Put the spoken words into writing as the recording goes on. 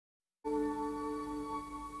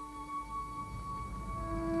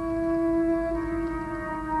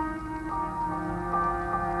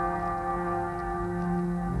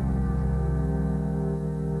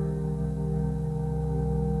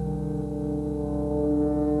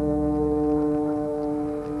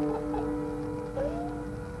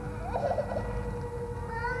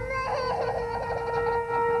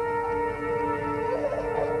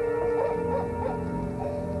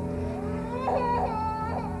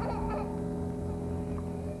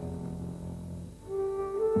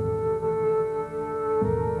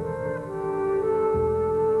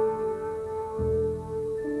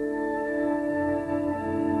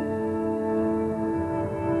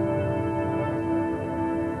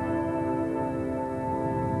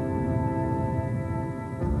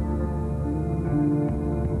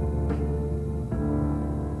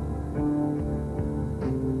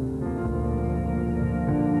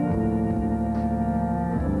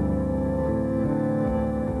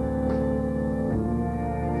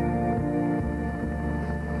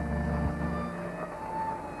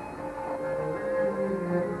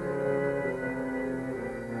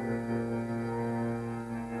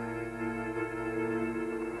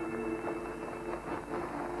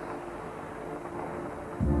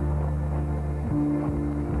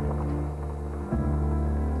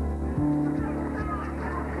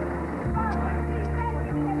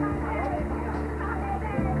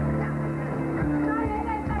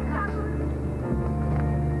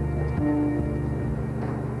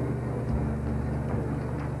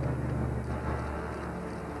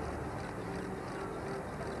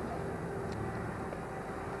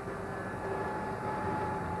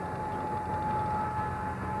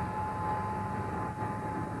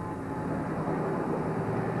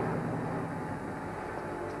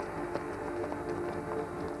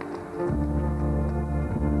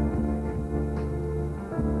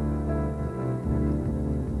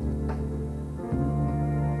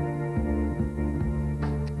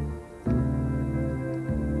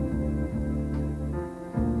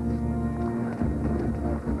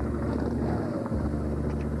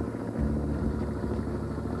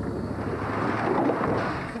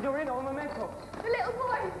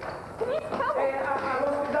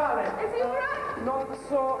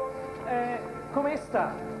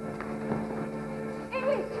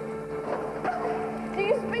Do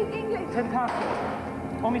you speak English? Tentato.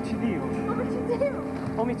 Omicidio. Omicidio?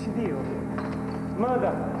 Omicidio.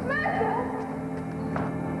 Murder. Murder?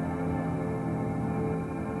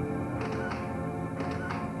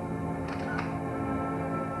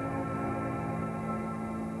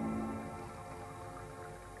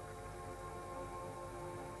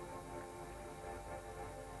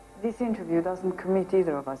 This interview doesn't commit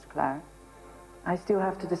either of us, Claire. I still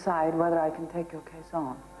have to decide whether I can take your case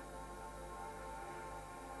on.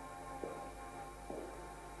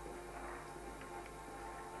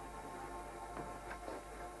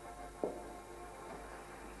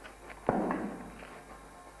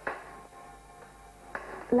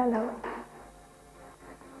 Lalo,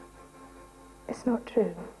 it's not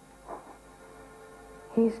true.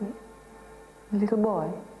 He isn't. The little boy?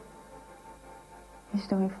 He's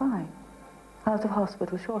doing fine. Out of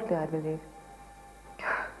hospital shortly, I believe.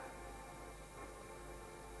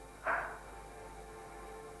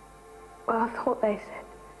 Well, I thought they said.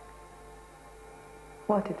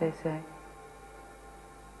 What did they say?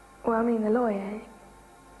 Well, I mean, the lawyer.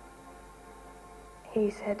 He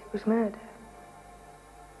said it was murder.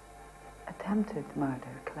 Attempted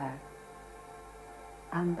murder, Claire.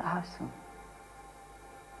 And arson.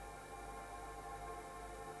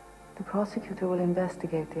 The prosecutor will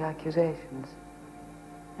investigate the accusations,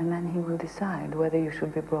 and then he will decide whether you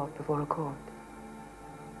should be brought before a court.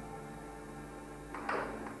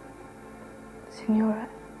 Signora,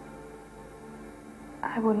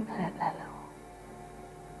 I wouldn't hurt Lalo.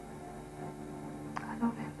 I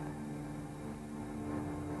love him.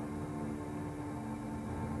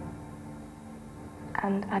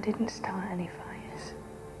 And I didn't start any fires.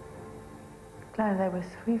 Claire, there were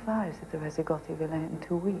 3 fires at the Resigotti Villa in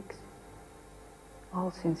 2 weeks. All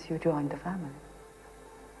since you joined the family.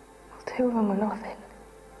 Well, 2 of them were nothing.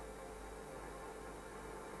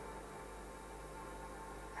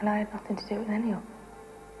 And I had nothing to do with any of them.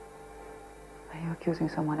 Are you accusing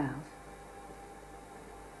someone else?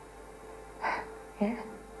 Yeah?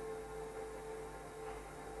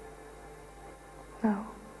 No.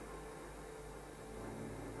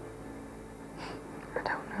 I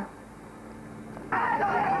don't know.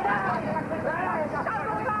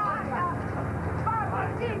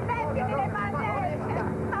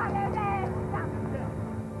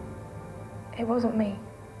 It wasn't me.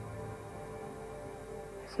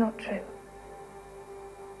 It's not true.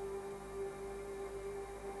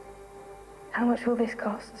 How much will this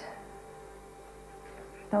cost?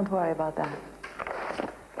 Don't worry about that.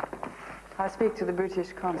 I'll speak to the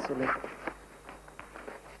British consulate.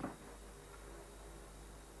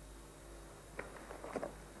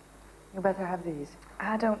 You better have these.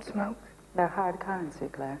 I don't smoke. They're hard currency,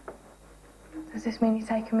 Claire. Does this mean you're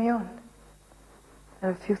taking me on? There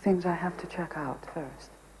are a few things I have to check out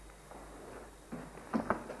first.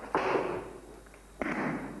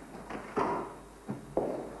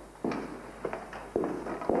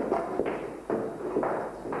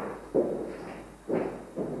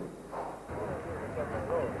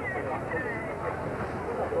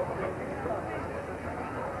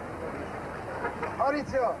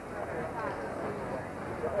 Maurizio!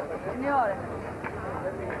 Signore.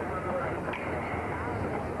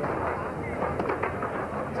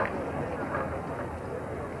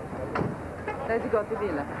 Resigotti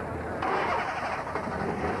Villa.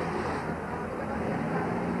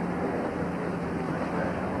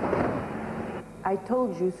 I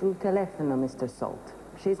told you sul telefono, Mr. Salt.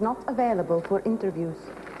 She's not available for interviews.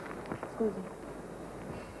 Scusi.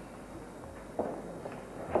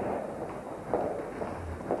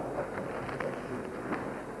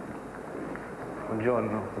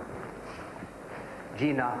 Buongiorno.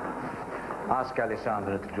 Gina, ask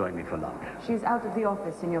Alessandra to join me for lunch. She's out of the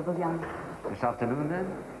office, Signor Viviani. This afternoon, then?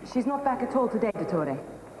 She's not back at all today, Dottore.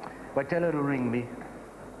 Why, tell her to ring me.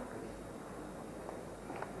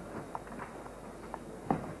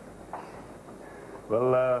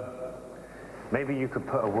 Well, maybe you could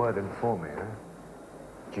put a word in for me, eh?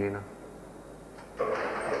 Gina?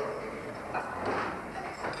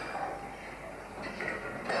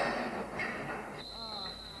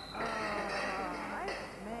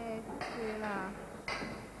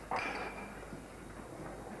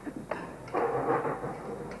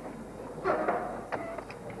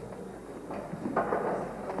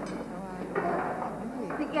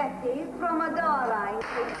 Spaghetti, pomodoro,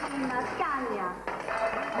 insalina, scagna.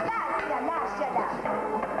 Basta, lasciala.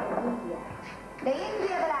 India. Le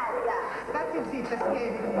Indie, brasa. State zitta,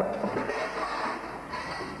 schiediti.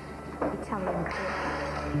 Italian food.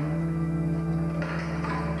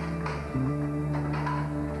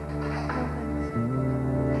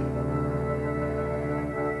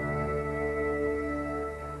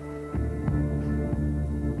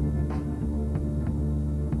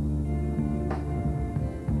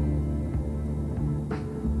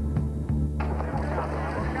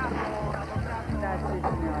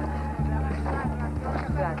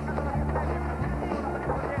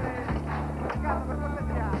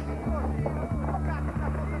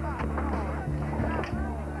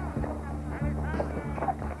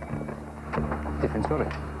 Sorry.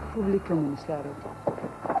 Pubblico Ministero.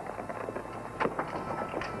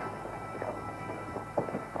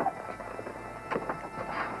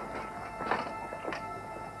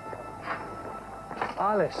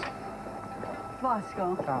 Alice,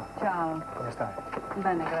 Vasco. Ciao. Ciao. come stai?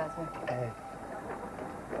 Bene, grazie.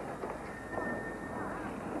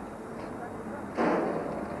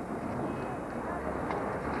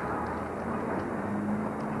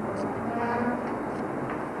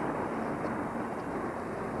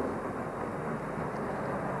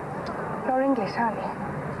 You're English, aren't you?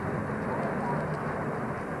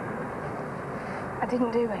 I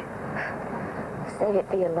didn't do it. Save it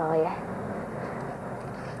for your lawyer.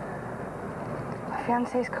 My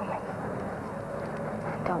fiancé's coming.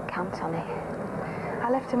 Don't count on it. I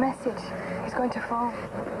left a message. He's going to phone.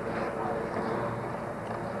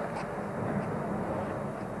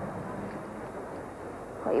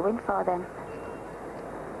 What are you in for then?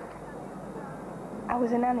 I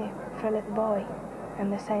was a nanny for a little boy, and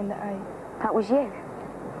they're saying that That was you?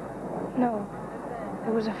 No,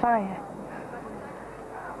 there was a fire.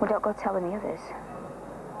 Well, don't go telling the others.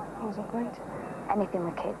 I wasn't going to. Anything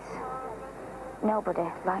with kids. Nobody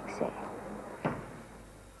likes it.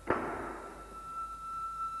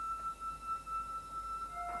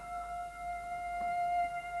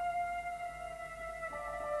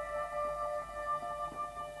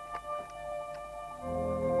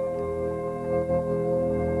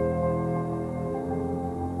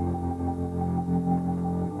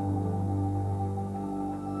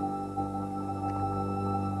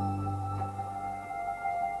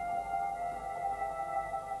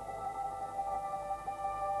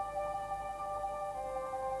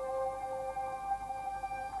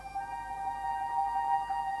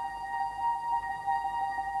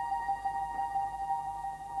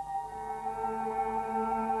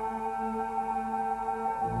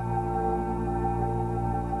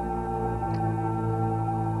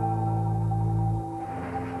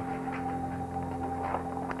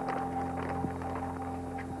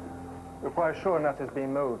 You're quite sure nothing's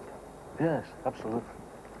been moved? Yes, absolutely.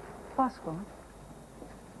 Vasco,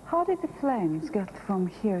 how did the flames get from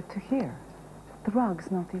here to here? The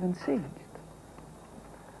rug's not even sealed.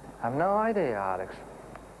 I've no idea, Alex.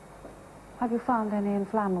 Have you found any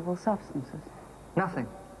inflammable substances? Nothing.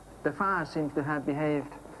 The fire seems to have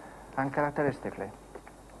behaved uncharacteristically.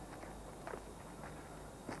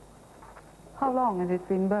 How long had it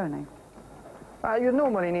been burning? You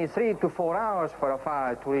normally need 3 to 4 hours for a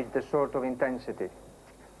fire to reach this sort of intensity.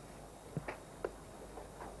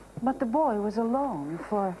 But the boy was alone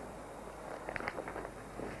for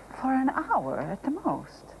an hour at the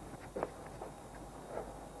most.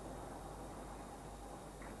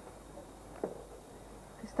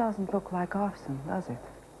 This doesn't look like arson, does it?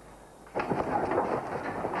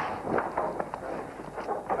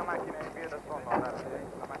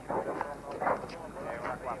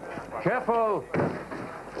 Careful!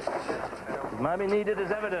 It might be needed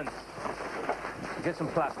as evidence. Get some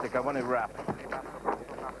plastic. I want it wrapped.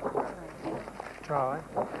 All right.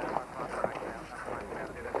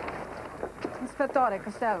 Ispettore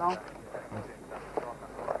Costello.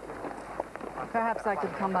 Perhaps I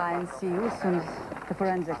could come by and see you as soon as the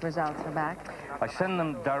forensic results are back. I send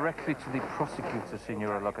them directly to the prosecutor,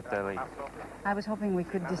 Signora Locatelli. I was hoping we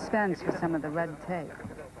could dispense with some of the red tape.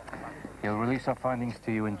 He'll release our findings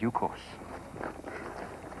to you in due course.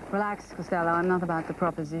 Relax, Costello. I'm not about to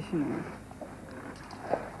proposition you.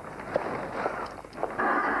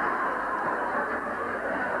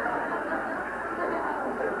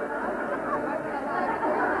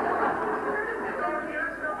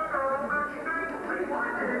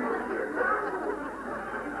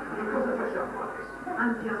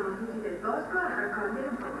 Andiamo tutti nel bosco a raccogliere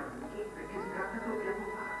un po' di fichi, perché si tratta proprio di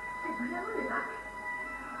fare. Seguiamo le vacche.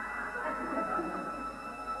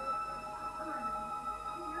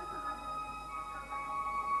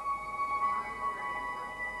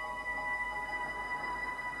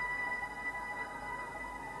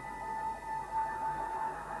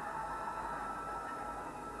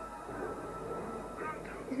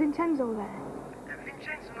 Is Vincenzo there?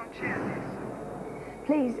 Vincenzo non c'è adesso.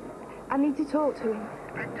 Please, I need to talk to him.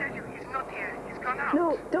 I tell you, he's not here. He's gone out.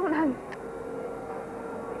 No, don't hang.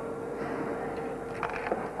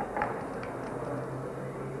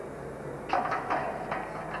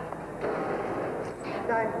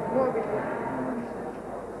 Dai, muoviti.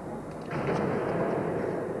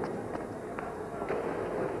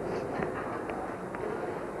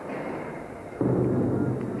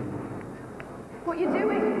 What are you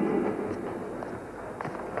doing?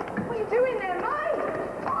 What are you doing there, Mike?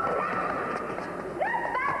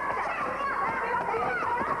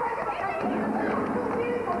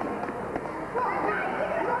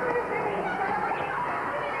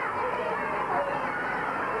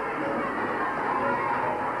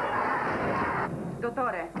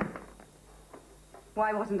 Dottore,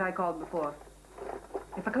 why wasn't I called before?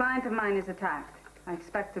 If a client of mine is attacked, I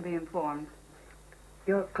expect to be informed.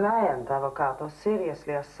 Your client, Avvocato,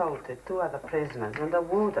 seriously assaulted 2 other prisoners and a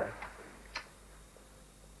warder.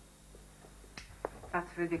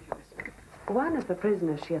 That's ridiculous. One of the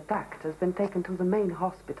prisoners she attacked has been taken to the main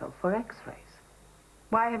hospital for x-rays.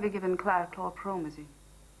 Why have you given Claire chlorpromazine?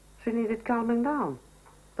 She needed calming down.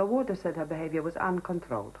 The warder said her behavior was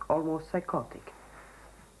uncontrolled, almost psychotic.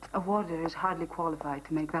 A warder is hardly qualified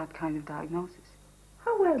to make that kind of diagnosis.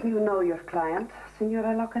 How well do you know your client,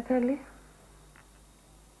 Signora Locatelli?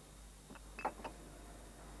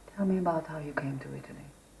 Tell me about how you came to Italy.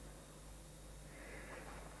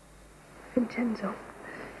 Vincenzo.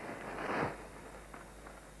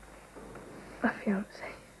 My fiancé.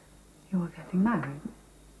 You were getting married?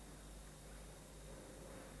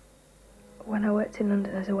 When I worked in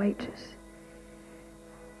London as a waitress,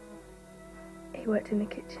 he worked in the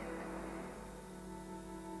kitchen.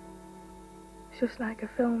 It's just like a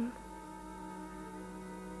film.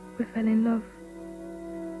 We fell in love.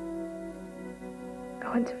 I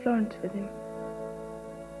went to Florence with him.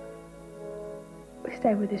 We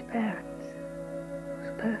stayed with his parents. It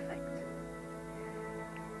was perfect.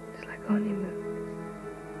 Just like a honeymoon.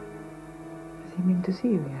 Has he been to see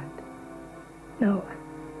you yet? No.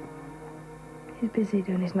 He's busy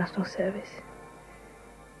doing his national service.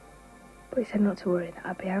 But he said not to worry, that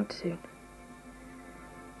I'd be out soon.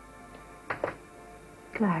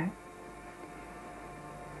 Claire,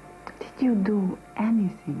 did you do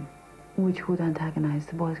anything which would antagonize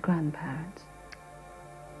the boy's grandparents?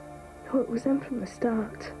 No, it was them from the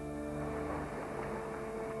start.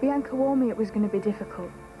 Bianca warned me it was going to be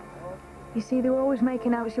difficult. You see, they were always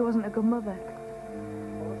making out she wasn't a good mother.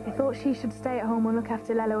 They thought she should stay at home and look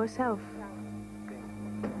after Lello herself.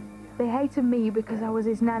 They hated me because I was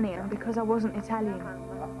his nanny and because I wasn't Italian.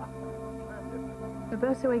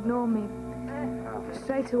 Roberto ignored me.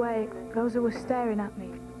 Straight away, Rosa was staring at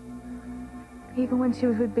me. Even when she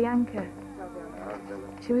was with Bianca,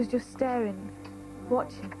 she was just staring,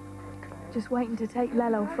 watching, just waiting to take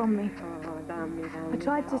Lello from me. I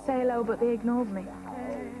tried to say hello, but they ignored me.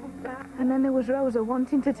 And then there was Rosa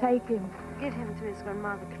wanting to take him. Give him to his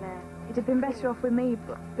grandmother, Claire. He'd have been better off with me,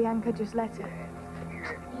 but Bianca just let her.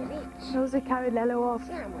 Rosa carried Lello off.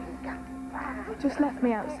 Just left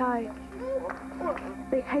me outside.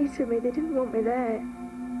 They hated me, they didn't want me there.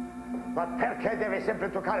 Ma perché deve sempre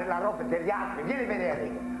toccare la roba degli altri? Vieni a vedere.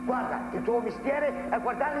 Guarda, il tuo mestiere è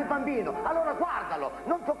guardare il bambino. Allora guardalo,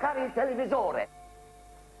 non toccare il televisore.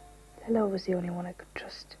 Lello was the only one I could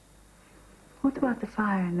trust. What about the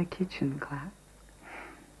fire in the kitchen, Claire?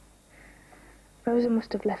 Rosa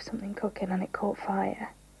must have left something cooking and it caught fire.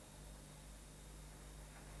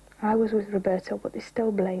 I was with Roberto, but they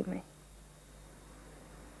still blame me.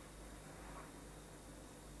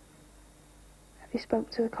 Have you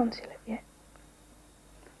spoken to the consulate yet?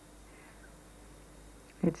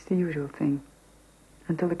 It's the usual thing.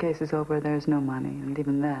 Until the case is over, there's no money, and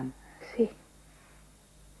even then. See.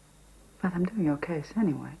 But I'm doing your case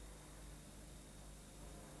anyway.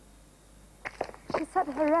 She said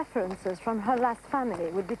her references from her last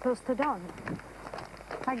family would be posted on.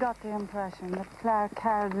 I got the impression that Claire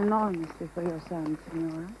cared enormously for your son,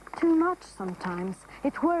 Signora. Too much sometimes.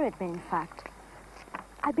 It worried me, in fact.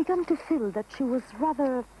 I began to feel that she was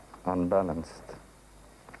rather... unbalanced.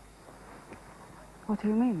 What do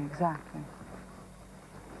you mean, exactly?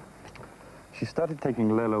 She started taking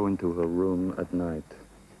Lello into her room at night.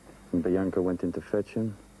 When Bianca went in to fetch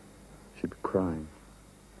him, she'd be crying.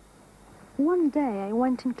 One day I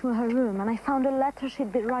went into her room and I found a letter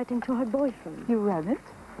she'd been writing to her boyfriend. You read it?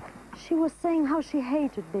 She was saying how she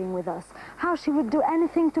hated being with us, how she would do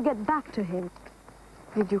anything to get back to him.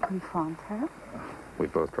 Did you confront her? We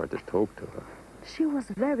both tried to talk to her. She was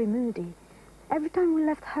very moody. Every time we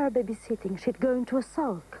left her babysitting, she'd go into a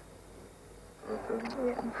sulk.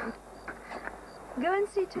 Go and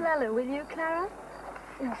see Lello, will you, Clara?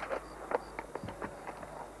 Yes.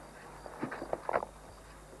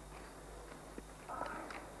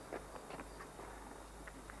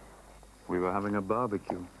 We were having a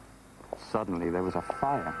barbecue. Suddenly, there was a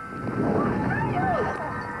fire.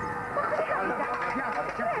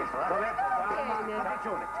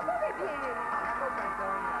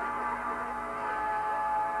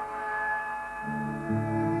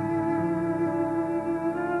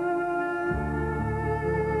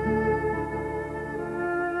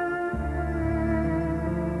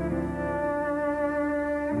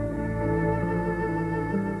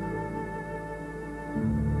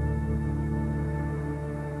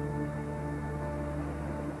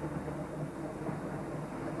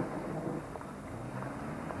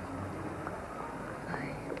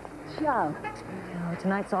 Ciao. No,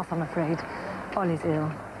 tonight's off, I'm afraid. Ollie's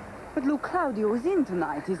ill. But look, Claudio's in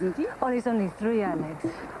tonight, isn't he? Ollie's only 3, Alex.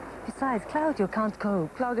 Besides, Claudio can't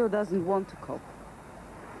cope. Claudio doesn't want to cope.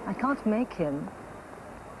 I can't make him.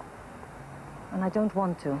 And I don't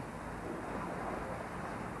want to.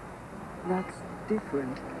 That's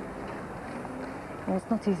different. Well, it's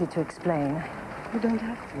not easy to explain. You don't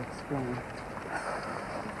have to explain.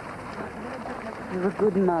 You're a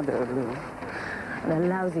good mother, Lou. And a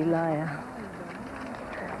lousy liar.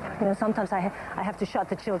 You know, sometimes I have to shut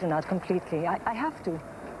the children out completely. I have to.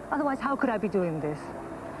 Otherwise, how could I be doing this?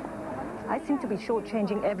 I seem to be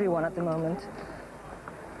shortchanging everyone at the moment.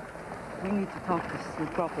 We need to talk this through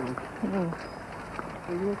properly. Mm.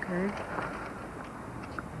 Are you okay?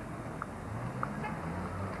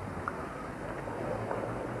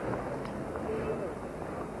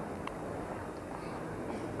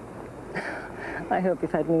 I hope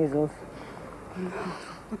you've had measles.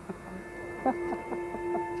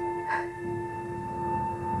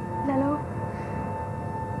 Lello.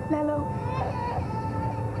 Lello.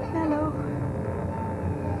 Lello.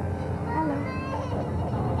 Lello.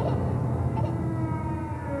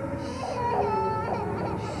 Shh.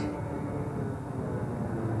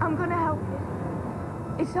 I'm gonna help you.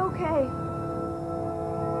 It's okay.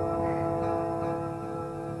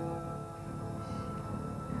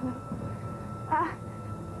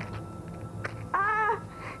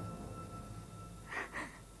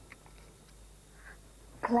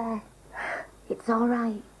 Claire, it's all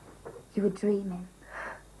right. You were dreaming.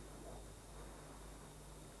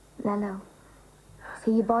 Lello, is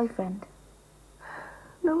he your boyfriend?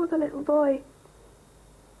 No, the little boy.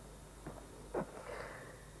 I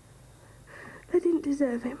didn't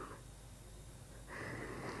deserve him.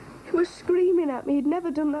 He was screaming at me. He'd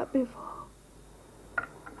never done that before.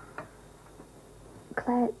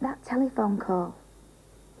 Claire, that telephone call.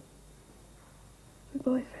 My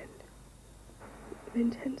boyfriend.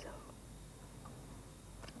 Vincenzo.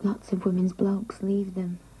 Lots of women's blokes leave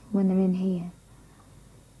them when they're in here.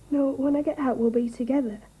 No, when I get out, we'll be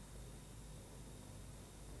together.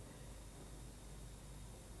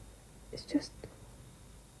 It's just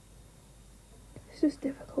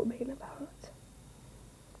difficult being about.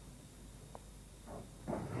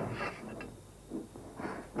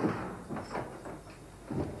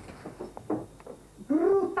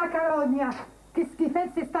 Brutta carogna! Che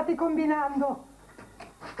schifezze state combinando!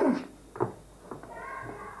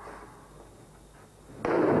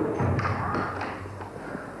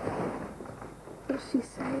 What's she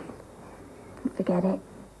saying? Forget it.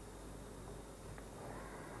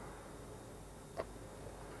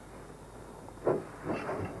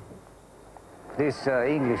 This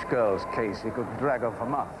English girl's case, you could drag on for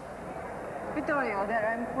months. Vittorio, there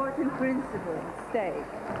are important principles at stake.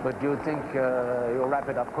 But do you think you'll wrap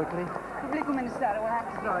it up quickly? Pubblico Ministero will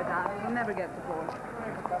have to slow it down. We'll never get to court.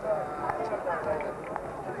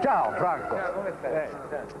 Ciao, Franco. Hey.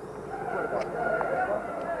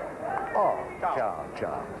 Oh, ciao,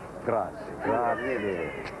 ciao. Grazie, grazie.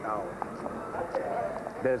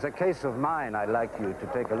 There's a case of mine I'd like you to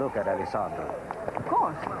take a look at, Alessandro. Of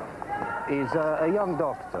course. He's a young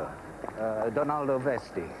doctor, Donaldo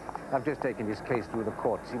Vesti. I've just taken his case through the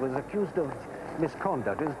courts. He was accused of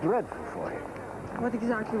misconduct. It was dreadful for him. What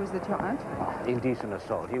exactly was the charge? Indecent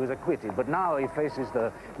assault. He was acquitted, but now he faces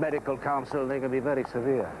the medical council. They can be very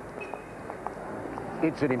severe.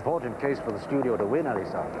 It's an important case for the studio to win,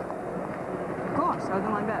 Alessandro. Of course, I'll do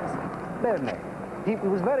my best. Bene. He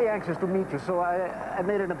was very anxious to meet you, so I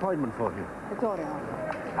made an appointment for him. Vittorio.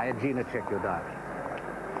 I had Gina check your diary.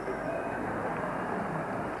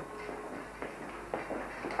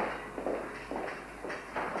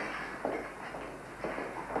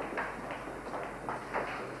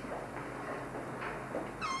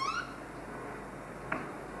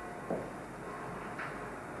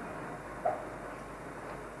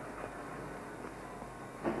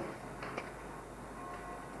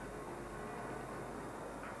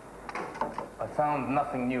 I found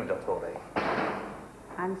nothing new, Dottore.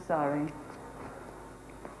 I'm sorry.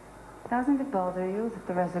 Doesn't it bother you that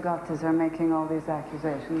the Rezagottes are making all these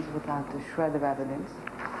accusations without a shred of evidence?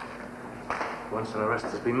 Once an arrest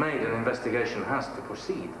has been made, an investigation has to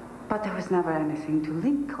proceed. But there was never anything to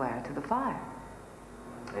link Claire to the fire.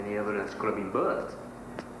 Any evidence could have been burnt.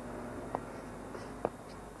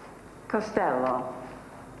 Costello,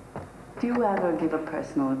 do you ever give a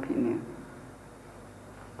personal opinion?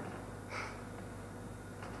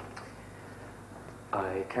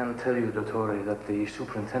 I can tell you, Dottore, that the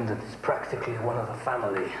superintendent is practically one of the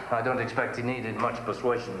family. I don't expect he needed much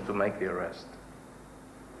persuasion to make the arrest.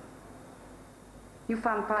 You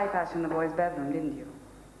found pipe ash in the boy's bedroom, didn't you?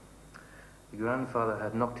 Your grandfather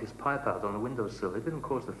had knocked his pipe out on the windowsill. It didn't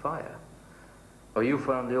cause the fire. Or you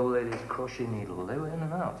found the old lady's crochet needle. They were in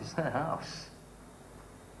and out. It's their house.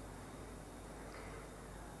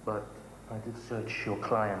 But I did search your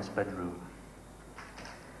client's bedroom.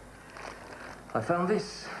 I found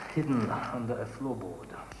this hidden under a floorboard.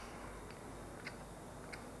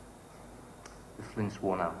 The flint's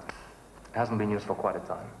worn out. It hasn't been used for quite a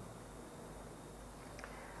time.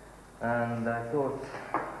 And I thought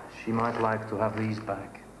she might like to have these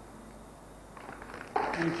back.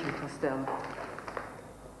 Thank you, Costello.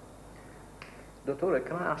 Dottore,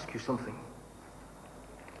 can I ask you something?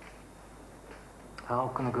 How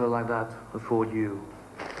can a girl like that afford you?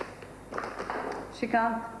 She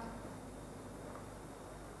can't.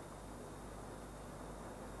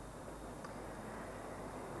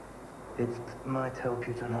 It might help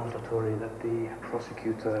you to know, Dottore, that the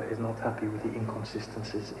prosecutor is not happy with the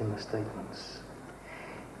inconsistencies in the statements.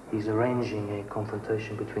 He's arranging a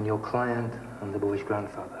confrontation between your client and the boy's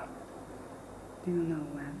grandfather. Do you know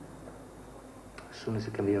when? As soon as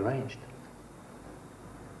it can be arranged.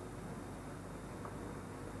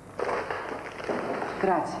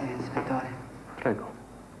 Grazie, Ispettore. Prego.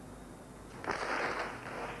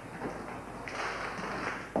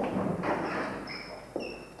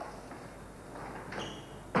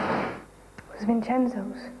 It was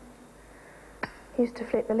Vincenzo's. He used to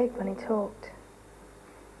flick the lid when he talked.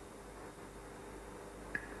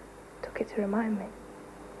 Took it to remind me.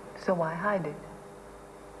 So why hide it?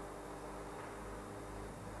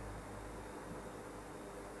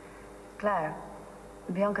 Claire,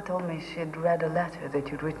 Bianca told me she'd read a letter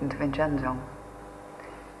that you'd written to Vincenzo.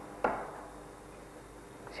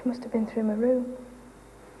 She must have been through my room.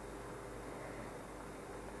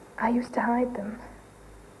 I used to hide them.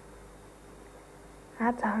 I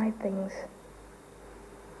had to hide things.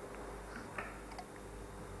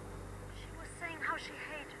 She was saying how she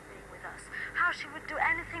hated being with us, how she would do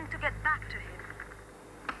anything to get back to him.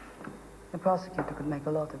 The prosecutor could make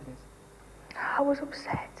a lot of this. I was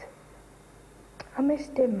upset. I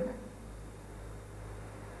missed him.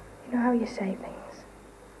 You know how you say things.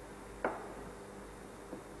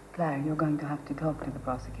 Claire, you're going to have to talk to the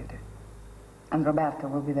prosecutor. And Roberto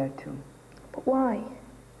will be there too. But why?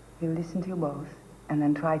 He'll listen to you both, and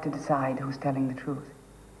then try to decide who's telling the truth.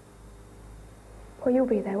 Well, you'll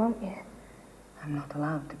be there, won't you? I'm not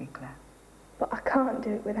allowed to be, Claire. But I can't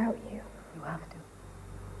do it without you. You have to.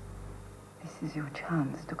 This is your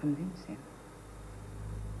chance to convince him.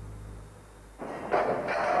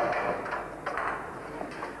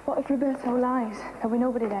 What if Roberto lies? There'll be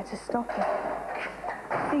nobody there to stop him.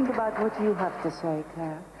 Think about what you have to say,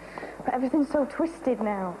 Claire. But everything's so twisted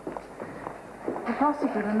now. The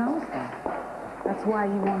prosecutor knows that. That's why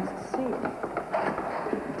he wants to see it.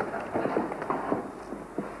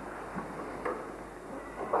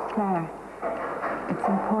 Claire, it's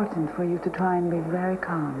important for you to try and be very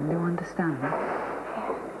calm. Do you understand?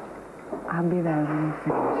 I'll be there when you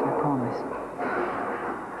finish, I promise.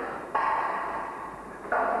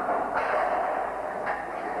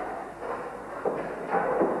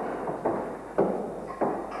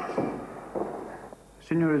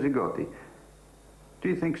 Signora Zigotti, do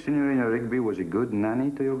you think Signorina Rigby was a good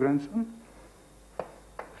nanny to your grandson?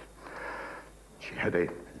 She had a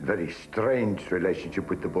very strange relationship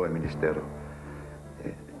with the boy, Ministero.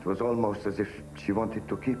 It was almost as if she wanted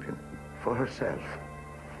to keep him for herself.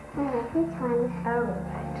 Yeah, this one. Oh,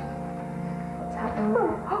 right. What's happened there?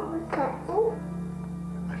 What's that?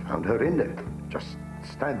 I found her in there, just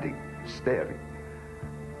standing, staring.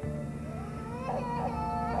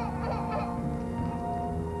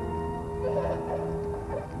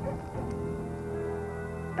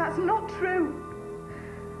 That's not true.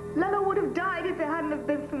 Lella would have died if it hadn't have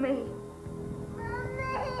been for me.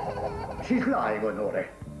 She's lying, Honore.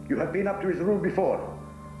 You have been up to his room before.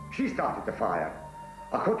 She started the fire.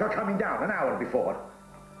 I caught her coming down an hour before.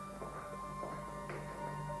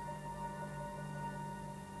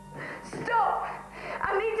 Stop!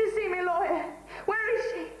 I need to see my lawyer. Where is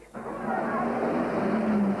she?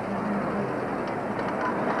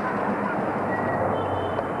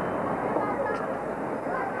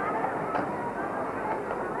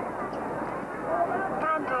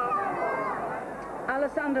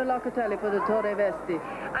 Alessandro Locatelli for the Torre Vesti.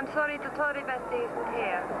 I'm sorry, Dottore Vesti isn't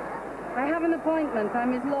here. I have an appointment.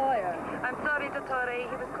 I'm his lawyer. I'm sorry, Dottore.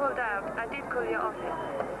 He was called out. I did call your office.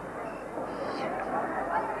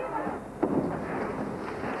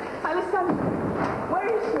 Alessandro, where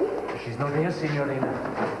is she? She's not here, Signorina.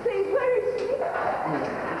 Please, where is she?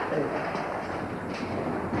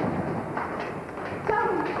 Tell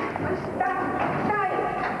me. Dai.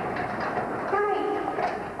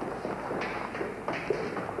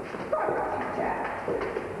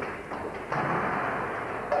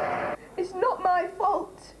 my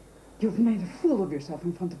fault. You've made a fool of yourself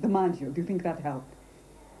in front of DiMaggio. Do you think that helped?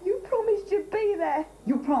 You promised you'd be there.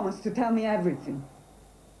 You promised to tell me everything.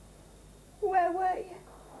 Where were you?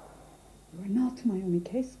 You are not my only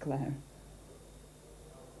case, Claire.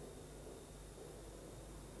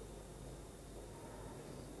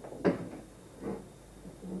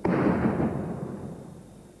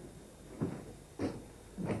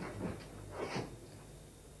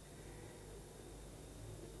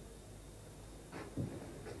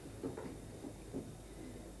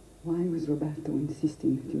 Why was Roberto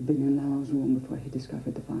insisting that you'd been in Lalo's room before he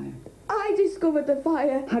discovered the fire? I discovered the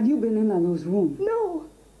fire. Had you been in Lalo's room? No.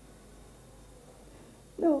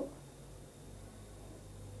 No.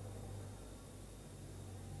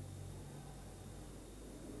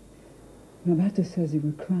 Roberto says you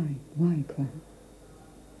were crying. Why, Claire?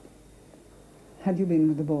 Had you been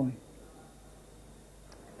with the boy?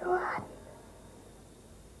 No, I hadn't.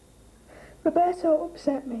 Roberto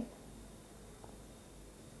upset me.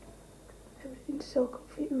 Everything's so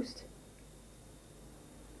confused.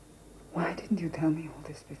 Why didn't you tell me all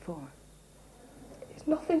this before? It's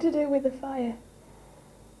nothing to do with the fire.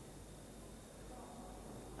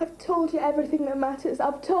 I've told you everything that matters.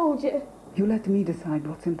 I've told you. You let me decide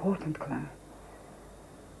what's important, Claire.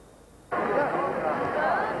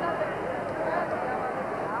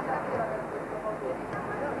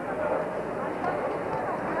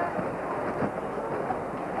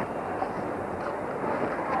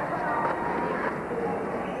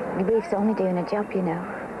 Your beef's only doing a job, you know.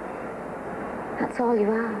 That's all you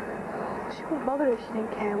are. She wouldn't bother if she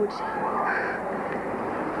didn't care, would she?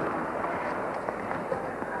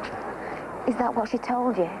 Is that what she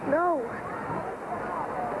told you? No.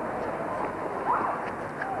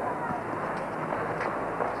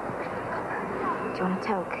 Do you want a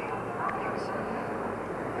toke?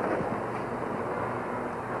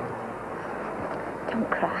 Don't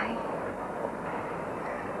cry.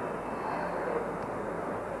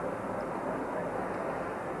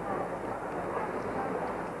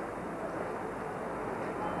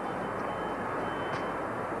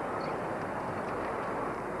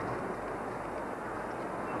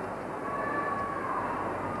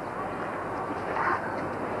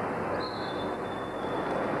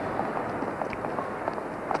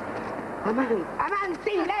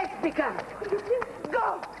 Amanti lesbica!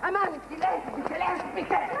 Go! Amanti lesbica,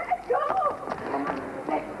 lesbica! Go!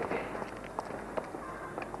 Lesbica.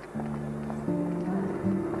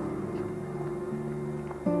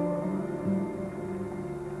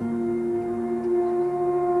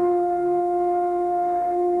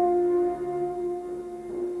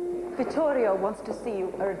 Vittorio wants to see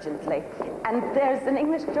you urgently, and there's an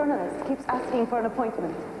English journalist keeps asking for an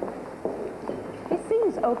appointment. He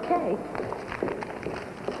seems okay.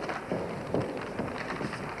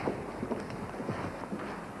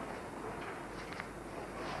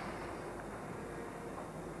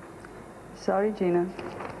 Sorry, Gina.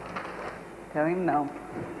 Tell him no.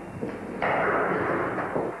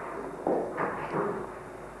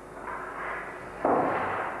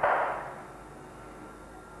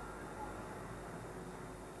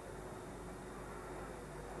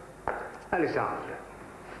 Alessandra.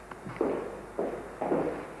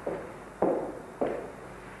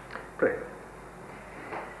 Pray.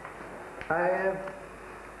 I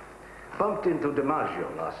bumped into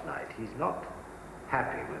DiMaggio last night. He's not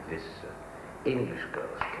happy with this English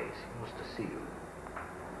girl's case. He wants to see you.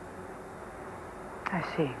 I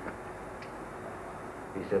see.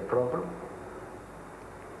 Is there a problem?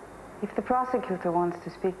 If the prosecutor wants to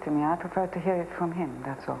speak to me, I prefer to hear it from him,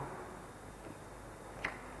 that's all.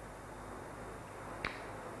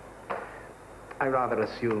 I rather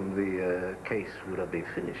assumed the case would have been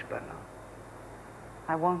finished by now.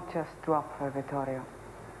 I won't just drop her, Vittorio.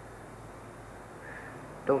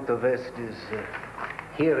 Dr. Vesti's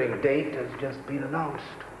hearing date has just been announced.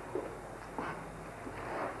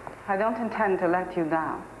 I don't intend to let you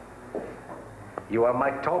down. You are my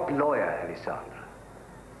top lawyer, Alessandra.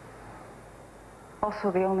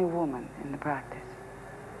 Also the only woman in the practice.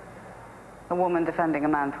 A woman defending a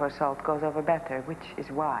man for assault goes over better, which is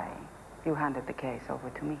why you handed the case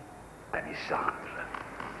over to me. Alessandra,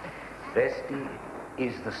 Vesti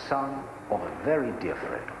is the son of a very dear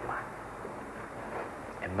friend of mine.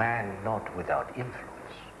 A man not without influence.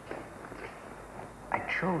 I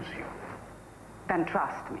chose you. Then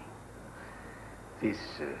trust me. This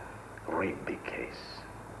great big case,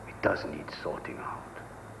 it does need sorting out.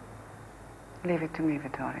 Leave it to me,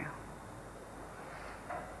 Vittorio.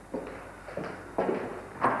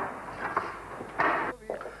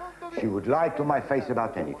 She would lie to my face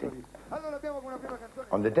about anything.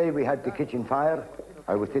 On the day we had the kitchen fire,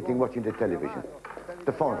 I was sitting watching the television.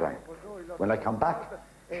 The phone rang. When I come back,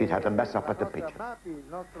 she'd had a mess up at the pitch.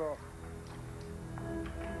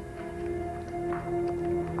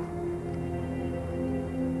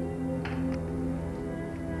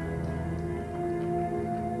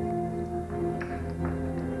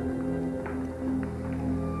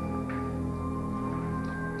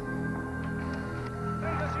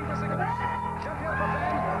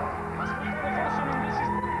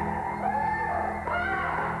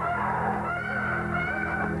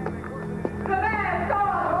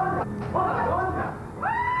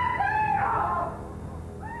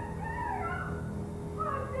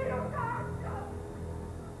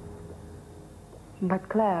 But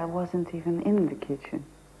Claire wasn't even in the kitchen,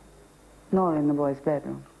 nor in the boy's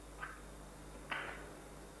bedroom.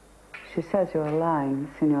 She says you're lying,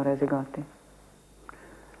 Signora Zigotti.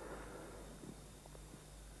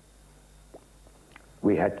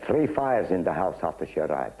 We had 3 fires in the house after she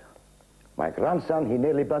arrived. My grandson, he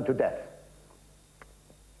nearly burned to death.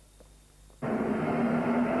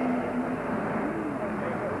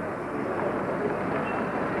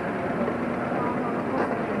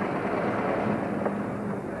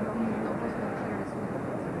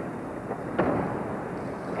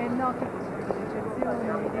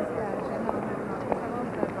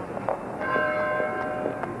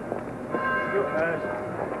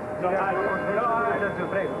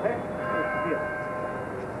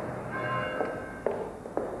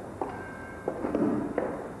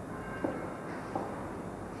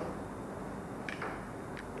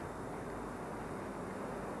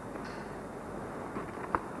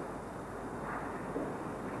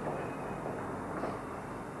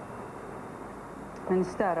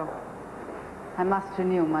 Ministero, I must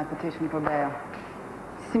renew my petition for bail.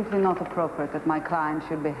 It's simply not appropriate that my client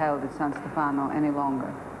should be held at San Stefano any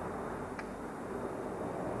longer.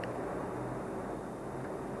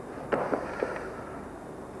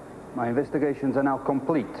 My investigations are now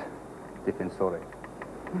complete, Difensore.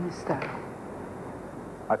 Ministero.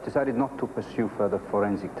 I've decided not to pursue further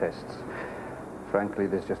forensic tests. Frankly,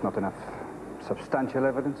 there's just not enough substantial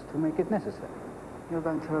evidence to make it necessary. You're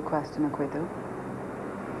going to request an acquittal?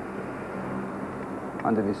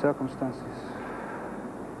 Under these circumstances,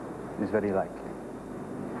 it is very likely.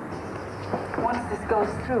 Once this goes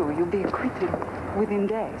through, you'll be acquitted within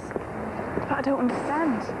days. But I don't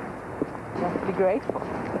understand. You have to be grateful.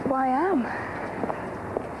 Why I am?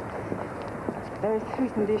 There are 3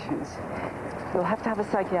 conditions. You'll have to have a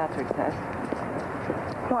psychiatric test.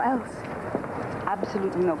 What else?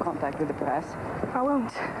 Absolutely no contact with the press. I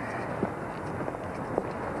won't.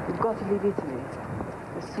 You've got to leave Italy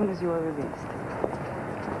as soon as you are released.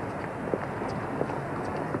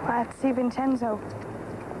 I have to see Vincenzo.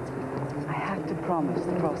 I have to promise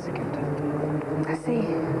the prosecutor. I see.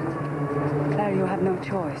 Claire, you have no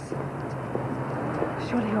choice.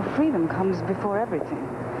 Surely your freedom comes before everything.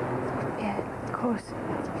 Yeah, of course.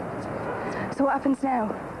 So what happens now?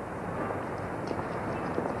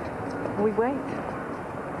 We wait.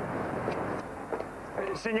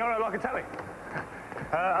 Signora Locatelli,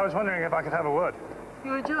 I was wondering if I could have a word.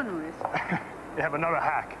 You're a journalist. Yeah, but not a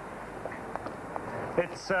hack.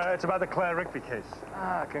 It's about the Claire Rigby case.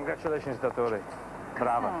 Ah, congratulations, Dottore.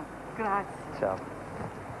 Brava. Oh, grazie. Ciao.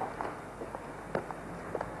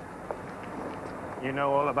 You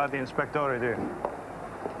know all about the Inspectore, do you?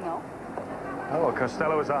 No. Oh, well,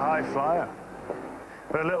 Costello was a high flyer,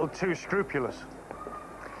 but a little too scrupulous.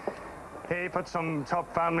 He put some top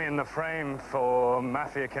family in the frame for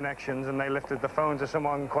mafia connections, and they lifted the phone to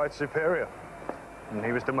someone quite superior, and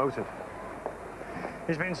he was demoted.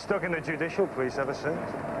 He's been stuck in the judicial police ever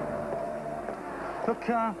since. Look,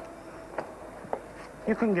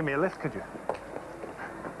 you couldn't give me a lift, could you?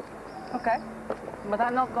 Okay, but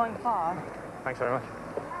I'm not going far. Thanks very much.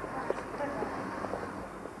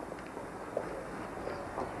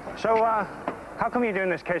 So, how come you're doing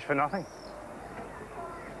this case for nothing?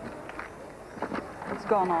 It's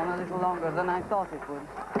gone on a little longer than I thought it would.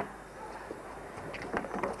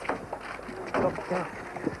 Look,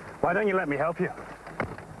 why don't you let me help you?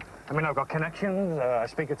 I mean, I've got connections, I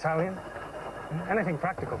speak Italian. Anything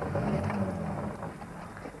practical.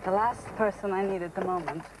 The last person I need at the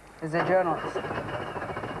moment is a journalist. If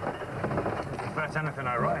that's anything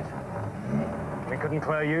I write. I mean, couldn't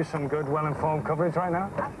Claire use some good, well-informed coverage right now?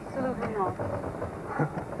 Absolutely not.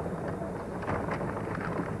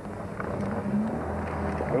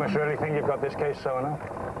 You must really think you've got this case sewn up.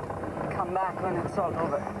 Come back when it's all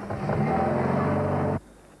over.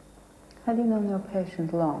 Had you known your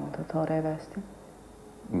patient long, Dottore Vesti?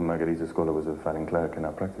 Margherita Scola was a filing clerk in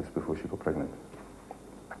our practice before she got pregnant.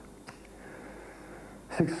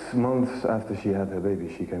 6 months after she had her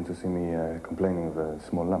baby, she came to see me complaining of a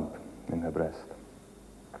small lump in her breast.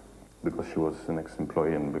 Because she was an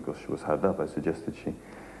ex-employee and because she was hard up, I suggested she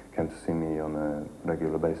came to see me on a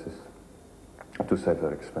regular basis to save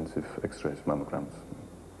her expensive x-rays, mammograms.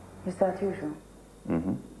 Is that usual?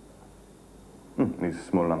 These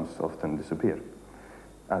small lumps often disappear,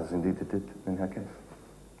 as indeed it did in her case.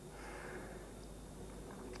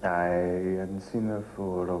 I hadn't seen her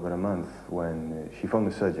for over a month when she phoned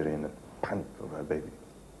the surgery in a panic over her baby.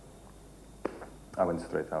 I went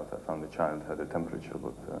straight out. I found the child had a temperature,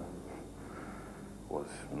 but was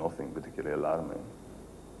nothing particularly alarming.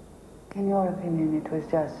 In your opinion, it was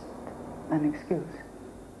just an excuse?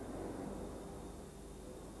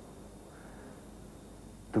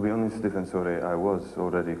 To be honest, Difensore, I was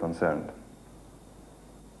already concerned.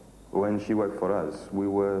 When she worked for us, we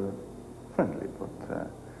were friendly, but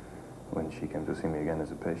when she came to see me again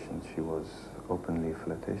as a patient, she was openly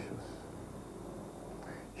flirtatious.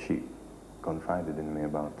 She confided in me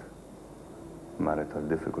about marital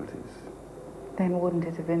difficulties. Then wouldn't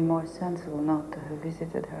it have been more sensible not to have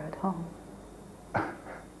visited her at home?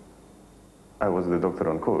 I was the doctor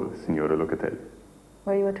on call, Signora Locatelli.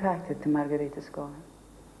 Were you attracted to Margherita Scola?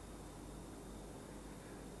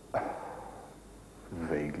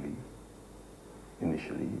 Vaguely,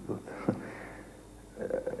 initially, but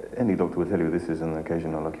any doctor will tell you this is an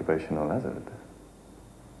occasional occupational hazard.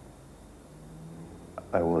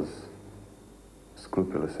 I was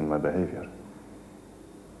scrupulous in my behavior.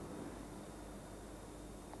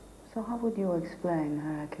 So how would you explain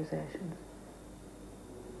her accusations?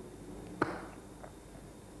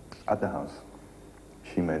 At the house,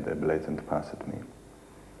 she made a blatant pass at me.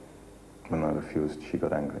 When I refused, she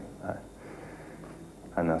got angry.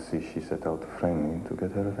 I now see she set out to frame me to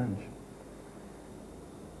get her revenge.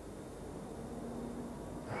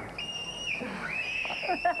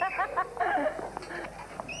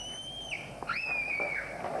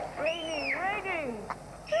 Raining!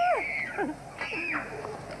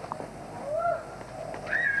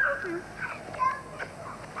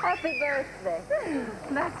 Happy birthday.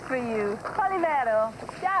 That's for you. Olivero.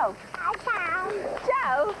 Ciao. Ciao.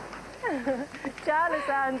 Ciao. Ciao,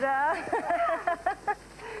 Alessandra.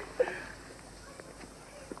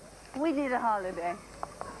 We need a holiday.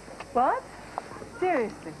 What?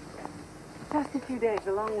 Seriously? Just a few days,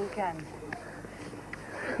 a long weekend.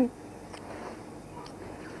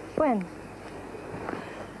 When?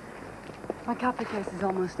 My copy case is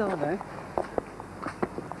almost over.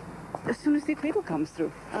 As soon as the acquittal comes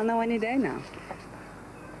through, I'll know any day now.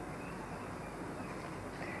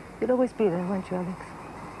 You'll always be there, won't you, Alex?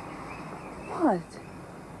 What?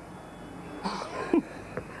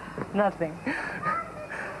 Nothing.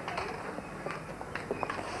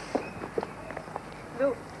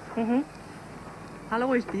 No. I'll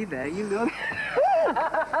always be there, you know.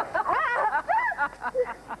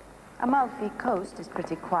 Amalfi Coast is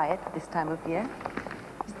pretty quiet this time of year.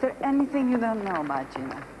 Is there anything you don't know about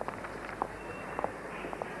Gina?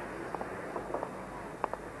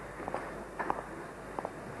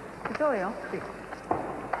 Vittorio?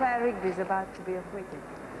 Claire Rigby's about to be acquitted.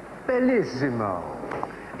 Bellissimo.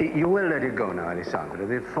 You will let it go now, Alessandra.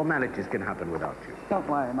 The formalities can happen without you. Don't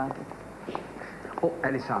worry about it. Oh,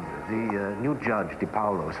 Alessandra, the new judge, Di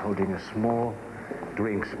Paolo, is holding a small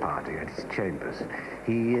drinks party at his chambers.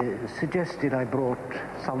 He suggested I brought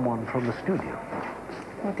someone from the studio.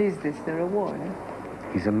 What is this, the reward?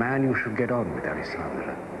 He's a man you should get on with,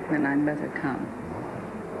 Alessandra. Then I'd better come.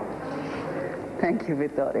 Thank you,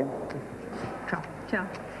 Vittorio. Ciao. Ciao.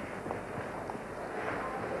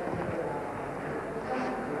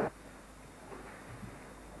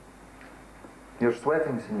 You're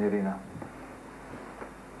sweating, Signorina.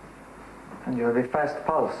 And you have a fast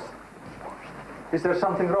pulse. Is there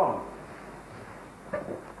something wrong?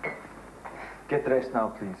 Get dressed now,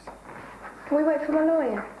 please. Can we wait for my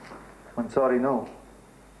lawyer? I'm sorry, no.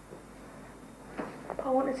 I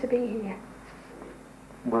wanted to be here.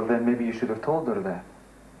 Well, then maybe you should have told her that.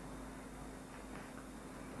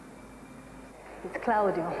 It's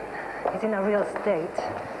Claudio. He's in a real state.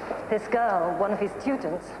 This girl, one of his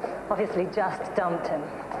students, obviously just dumped him.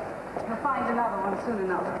 You'll find another one soon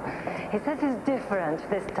enough. He says he's different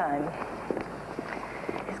this time.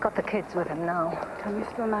 He's got the kids with him now. Can you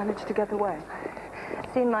still manage to get away?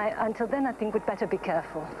 See, until then, I think we'd better be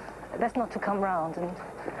careful. Best not to come round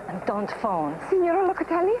and don't phone. Signora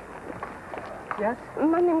Locatelli? Yes?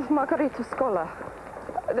 My name is Margherita Scola.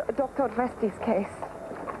 Dr. Vesti's case.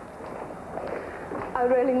 I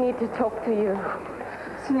really need to talk to you.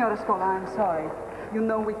 Signora Scola, I'm sorry. You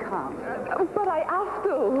know we can't. But I have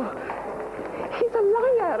to. He's a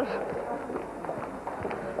liar.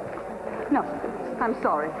 No, I'm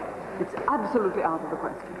sorry. It's absolutely out of the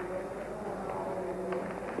question.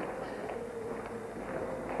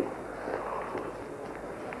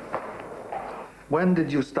 When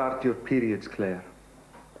did you start your periods, Claire?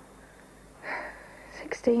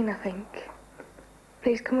 16, I think.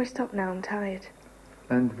 Please, can we stop now? I'm tired.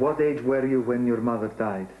 And what age were you when your mother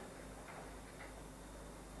died?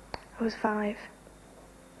 I was 5.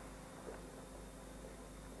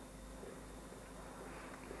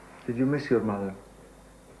 Did you miss your mother?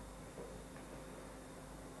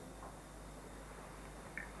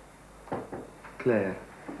 Claire,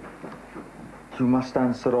 you must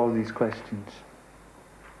answer all these questions.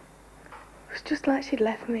 It was just like she'd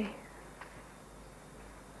left me.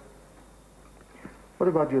 What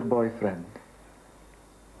about your boyfriend?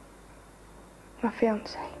 My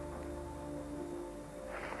fiancé.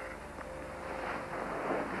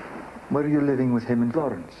 Were you living with him in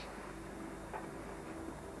Florence?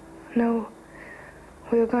 No,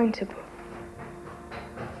 we were going to.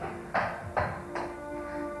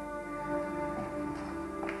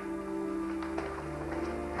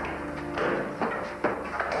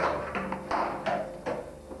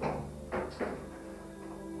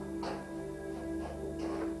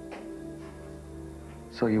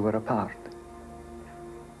 So you were apart?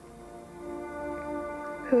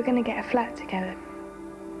 We were going to get a flat together.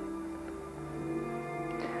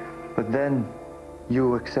 But then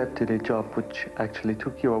you accepted a job which actually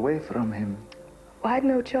took you away from him. Well, I had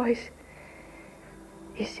no choice.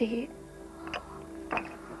 You see...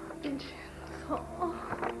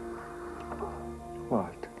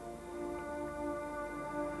 What?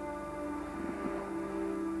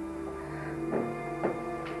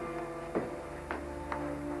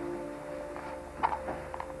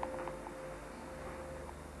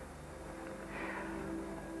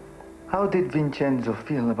 How did Vincenzo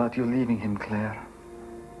feel about you leaving him, Claire?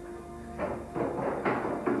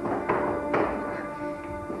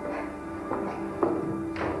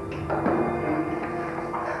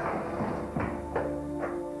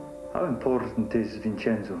 How important is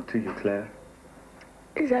Vincenzo to you, Claire?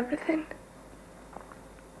 Is everything.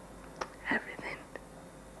 Everything.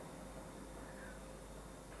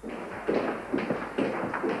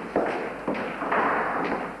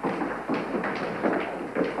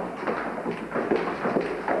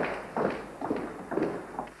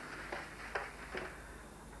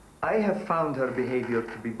 I have found her behavior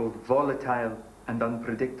to be both volatile and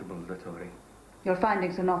unpredictable, Dottori. Your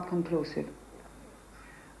findings are not conclusive.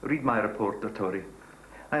 Read my report, Dottori.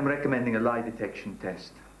 I'm recommending a lie detection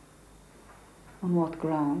test. On what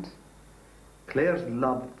grounds? Claire's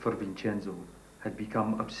love for Vincenzo had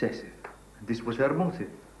become obsessive. And this was her motive.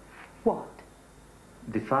 What?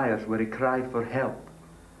 The fires were a cry for help,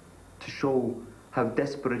 to show how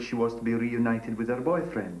desperate she was to be reunited with her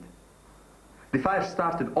boyfriend. The fire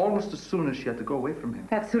started almost as soon as she had to go away from him.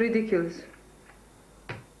 That's ridiculous.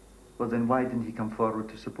 Well, then why didn't he come forward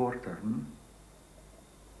to support her, hmm?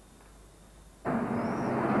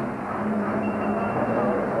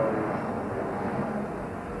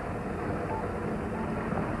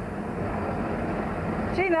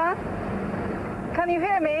 Gina, can you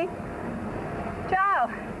hear me? Ciao.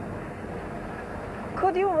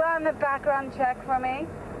 Could you run a background check for me?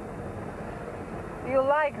 You'll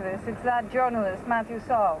like this. It's that journalist, Matthew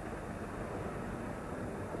Saul.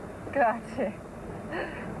 Grazie.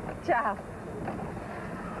 Ciao.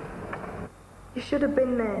 You should have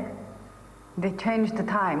been there. They changed the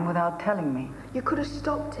time without telling me. You could have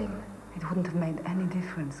stopped him. It wouldn't have made any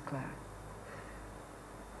difference, Claire.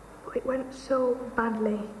 But it went so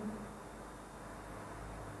badly.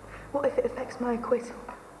 What if it affects my acquittal?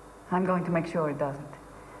 I'm going to make sure it doesn't.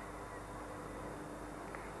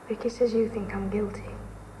 Vicky says you think I'm guilty.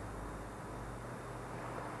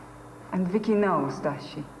 And Vicky knows, does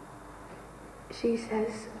she? She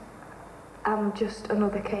says I'm just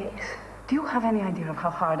another case. Do you have any idea of how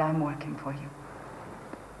hard I'm working for you?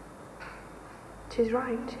 She's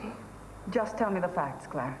right, isn't she? Just tell me the facts,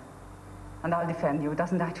 Claire. And I'll defend you. It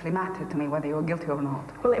doesn't actually matter to me whether you're guilty or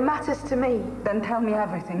not. Well, it matters to me. Then tell me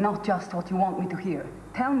everything, not just what you want me to hear.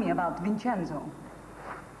 Tell me about Vincenzo.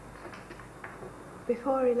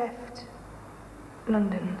 Before he left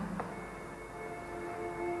London,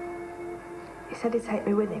 he said he'd take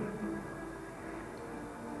me with him.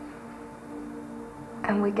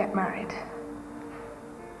 And we'd get married.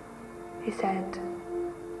 He said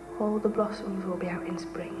all the blossoms will be out in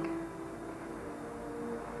spring.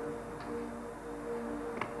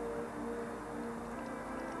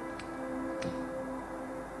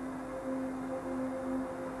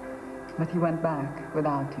 But he went back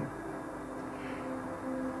without you.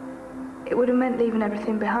 It would have meant leaving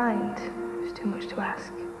everything behind. was too much to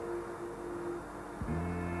ask.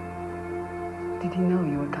 Did he know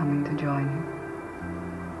you were coming to join him?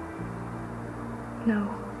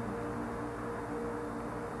 No.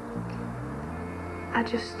 I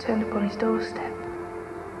just turned up on his doorstep.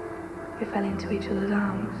 We fell into each other's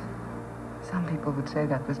arms. Some people would say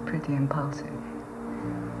that was pretty impulsive.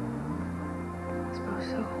 I suppose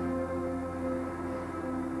so.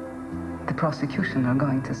 The prosecution are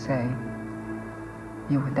going to say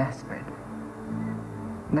you were desperate.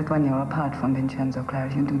 That when you're apart from Vincenzo, Claire,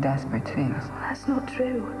 you do desperate things. Well, that's not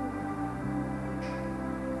true.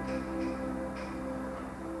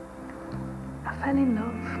 I fell in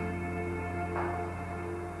love.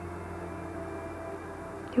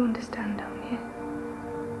 You understand, don't you?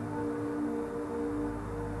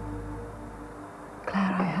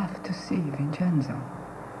 Claire, I have to see Vincenzo.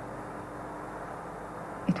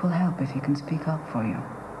 It will help if he can speak up for you.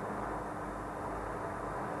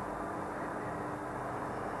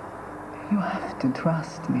 You have to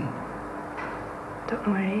trust me. Don't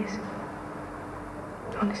know where he is.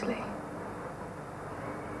 Honestly.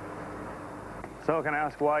 So, can I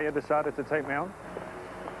ask why you decided to take me on?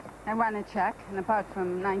 I ran a check, and apart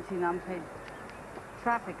from 19 unpaid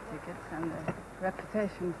traffic tickets and a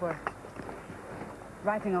reputation for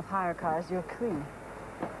writing off hire cars, you're clean.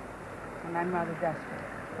 And I'm rather desperate.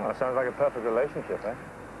 Well, sounds like a perfect relationship, eh?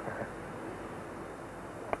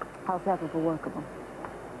 How's that for workable?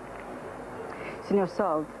 Senor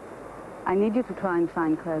Salt, I need you to try and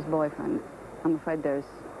find Claire's boyfriend. I'm afraid there's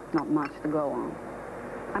not much to go on.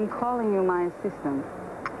 I'm calling you my assistant.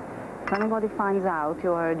 If anybody finds out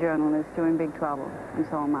you are a journalist, you're in big trouble, and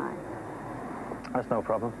so am I. That's no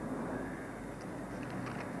problem.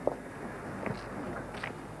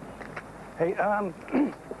 Hey,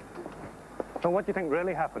 so what do you think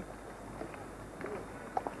really happened?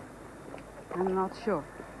 I'm not sure.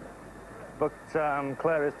 But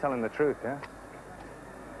Claire is telling the truth, yeah?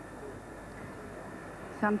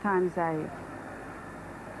 Sometimes I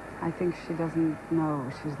think she doesn't know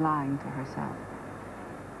she's lying to herself.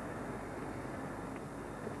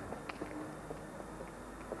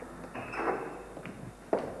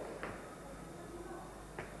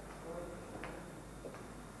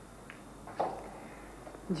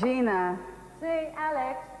 Gina. Say,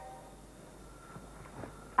 Alex.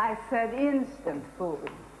 I said instant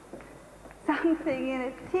food. Something in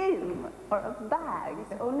a tin or a bag.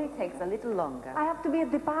 This only takes a little longer. I have to be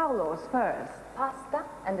at Di Paolo's first. Pasta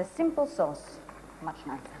and a simple sauce. Much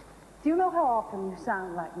nicer. Do you know how often you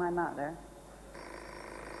sound like my mother?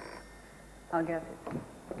 I'll get it.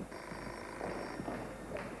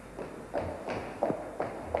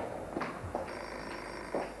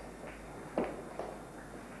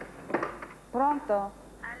 Pronto?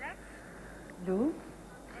 Alex? Lou?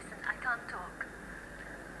 Listen, I can't talk.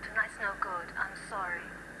 Tonight's no good. I'm sorry.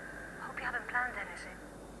 Hope you haven't planned anything.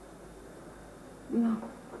 No.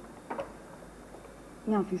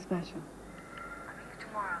 Nothing special. I'll meet you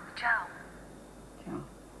tomorrow. Ciao. Ciao.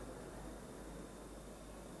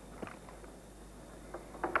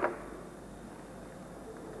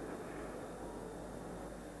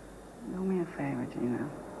 Do me a favor, Gina.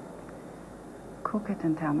 Cook it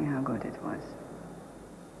and tell me how good it was.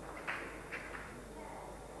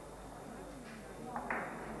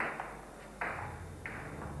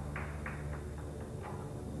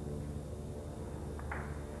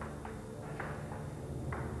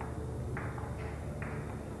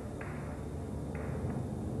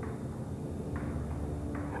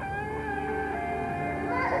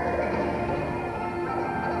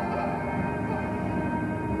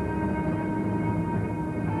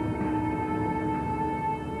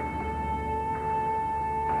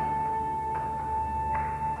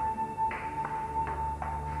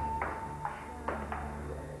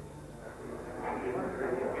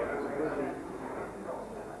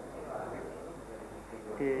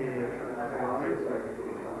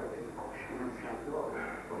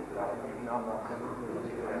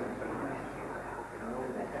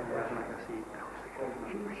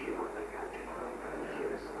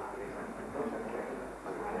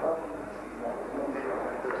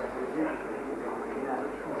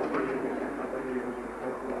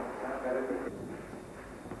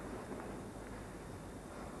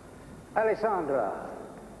 Alessandra,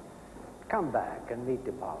 come back and meet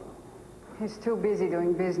Di Paolo. He's too busy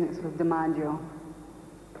doing business with DiMaggio.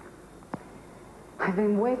 I've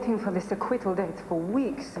been waiting for this acquittal date for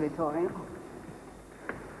weeks, Vittorio.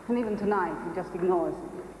 And even tonight, he just ignores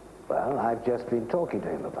me. Well, I've just been talking to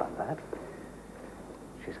him about that.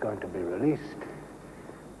 She's going to be released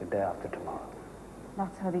the day after tomorrow.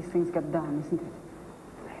 That's how these things get done, isn't it?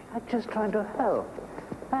 I'm just trying to help.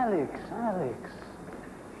 Alex, Alex.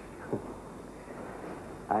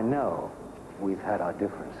 I know we've had our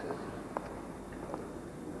differences.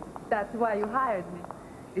 That's why you hired me.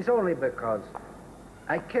 It's only because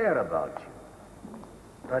I care about you,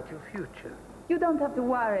 about your future. You don't have to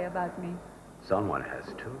worry about me. Someone has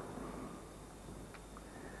to.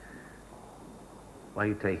 Why are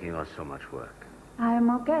you taking on so much work? I am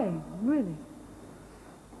okay, really.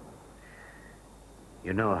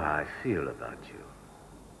 You know how I feel about you,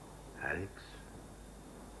 Alex.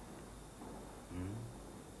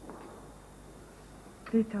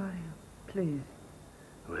 Vittorio, please.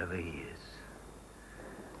 Whoever he is,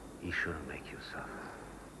 he shouldn't make you suffer.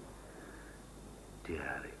 Dear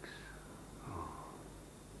Alex.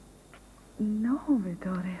 No,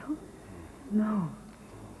 Vittorio. No.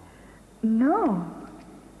 No.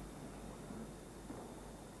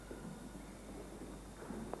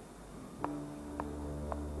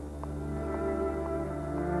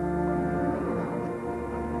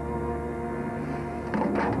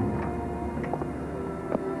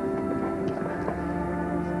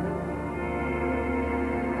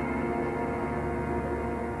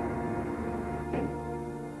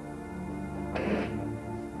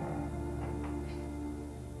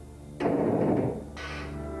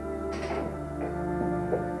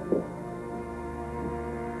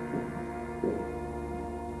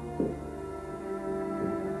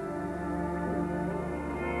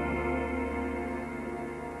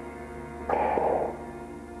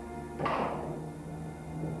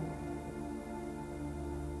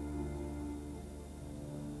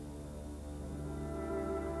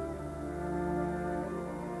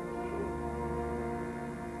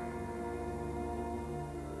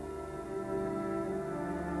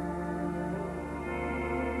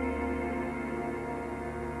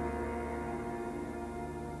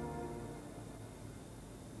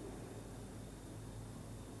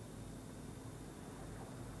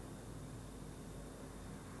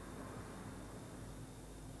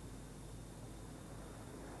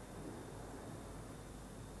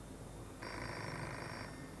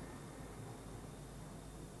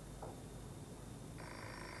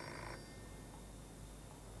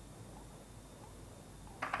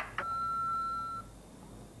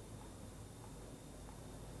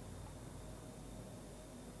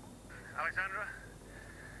 Alexandra?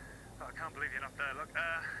 Oh, I can't believe you're not there. Look,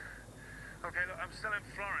 okay, look, I'm still in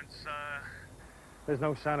Florence. There's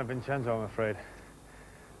no sign of Vincenzo, I'm afraid.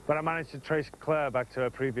 But I managed to trace Claire back to her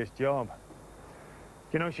previous job.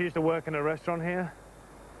 You know, she used to work in a restaurant here.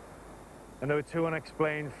 And there were 2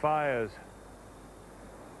 unexplained fires.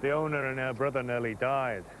 The owner and her brother nearly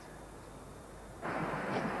died.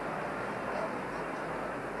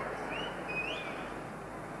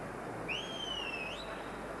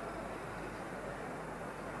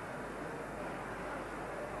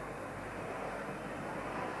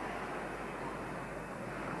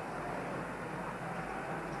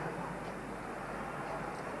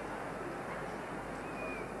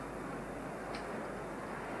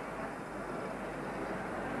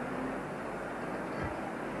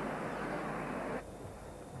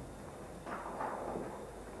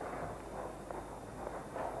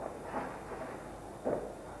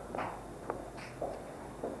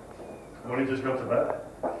 Only just got to bed.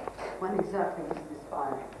 When exactly was this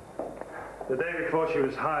fire? The day before she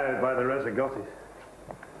was hired by the Rezagottis.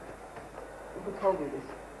 Who told you this?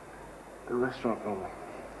 The restaurant owner,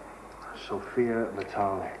 Sofia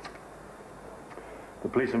Vitali. The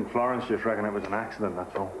police in Florence just reckon it was an accident,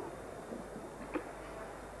 that's all.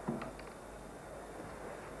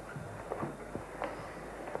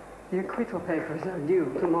 The acquittal papers are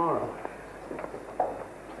due tomorrow.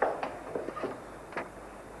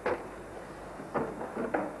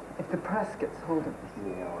 If the press gets hold of this.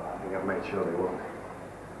 Yeah, well, I think I've made sure they won't.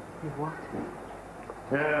 You what?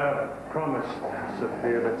 Yeah, I promised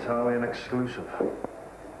Sofia Vitali an exclusive.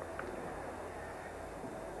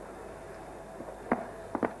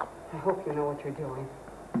 I hope you know what you're doing.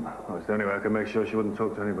 Well, it's the only way I could make sure she wouldn't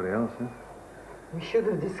talk to anybody else, huh? We should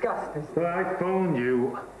have discussed this. Well, I phoned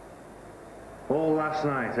you all last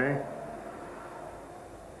night, eh?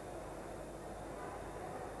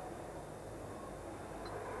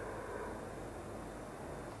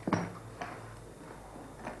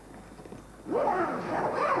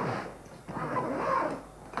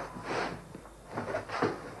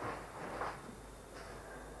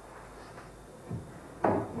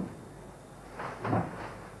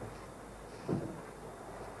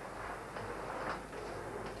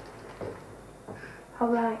 All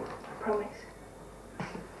right, I promise.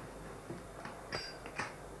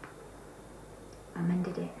 I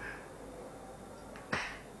mended it.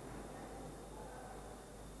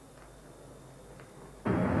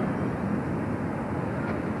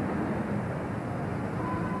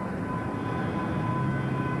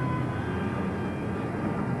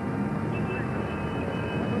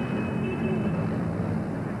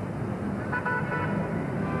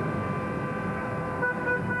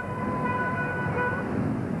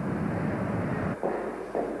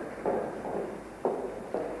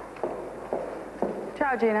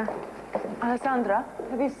 Ciao, Gina. Alessandra,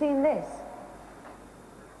 have you seen this?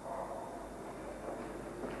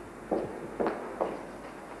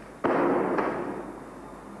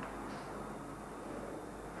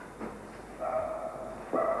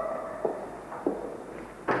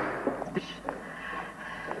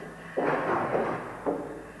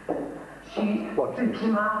 She picked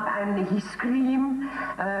him up and he screamed.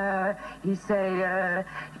 He say,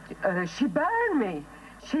 she burned me.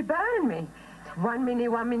 She burned me. One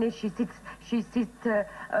minute she sits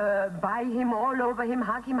by him, all over him,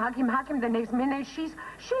 hug him. The next minute she's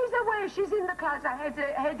away. She's in the clouds. Her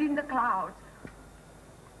head in the clouds.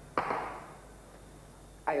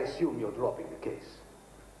 I assume you're dropping the case.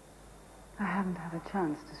 I haven't had a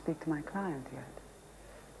chance to speak to my client yet.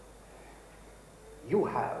 You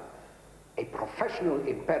have a professional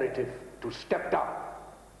imperative to step down.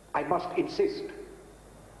 I must insist.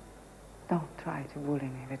 Don't try to bully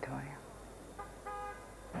me, Vittoria.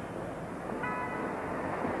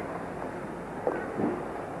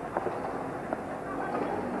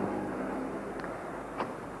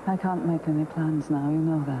 I can't make any plans now, you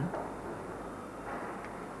know that.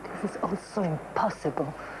 This is all so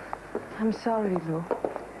impossible. I'm sorry, Lou.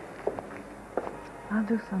 I'll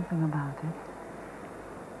do something about it.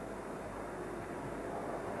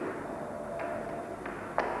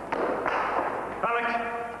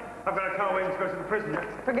 I've got a car waiting to go to the prison.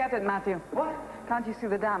 Forget it, Matthew. What? Can't you see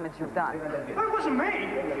the damage you've done? It wasn't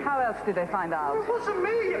me. How else did they find out? It wasn't me.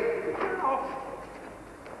 Oh.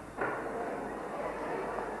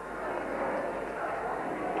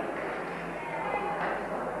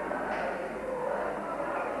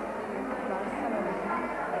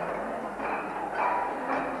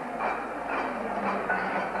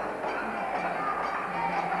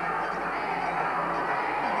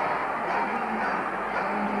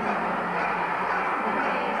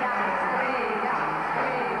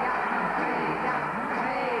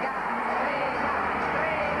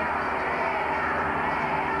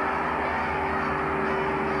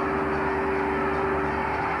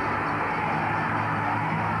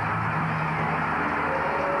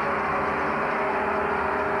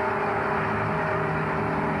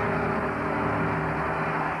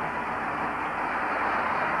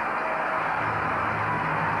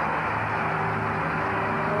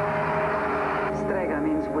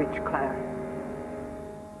 Which, Claire?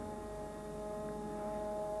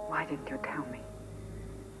 Why didn't you tell me?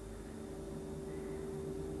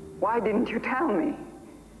 Why didn't you tell me?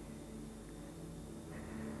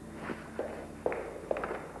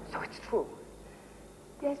 So it's true.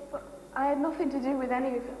 Yes, but I had nothing to do with any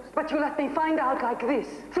of it. But you let me find out like this,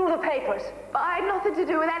 through the papers. But I had nothing to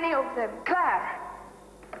do with any of them. Claire,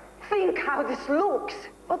 think how this looks.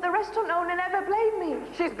 But the restaurant owner never blamed me.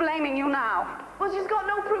 She's blaming you now. Well, she's got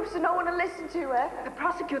no proof, so no one will listen to her. The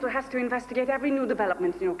prosecutor has to investigate every new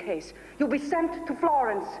development in your case. You'll be sent to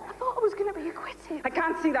Florence. I thought I was going to be acquitted. I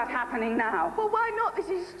can't see that happening now. Well, why not? This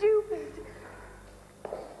is stupid.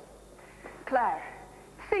 Claire,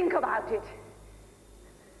 think about it.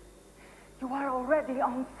 You are already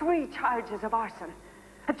on 3 charges of arson.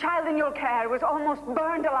 A child in your care was almost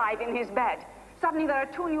burned alive in his bed. Suddenly there are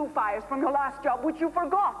 2 new fires from your last job, which you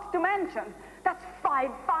forgot to mention. That's 5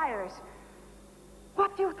 fires.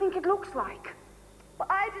 What do you think it looks like? But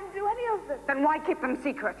I didn't do any of them. Then why keep them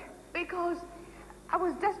secret? Because I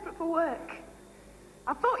was desperate for work.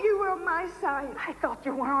 I thought you were on my side. I thought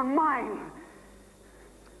you were on mine.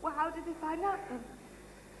 Well, how did they find out then?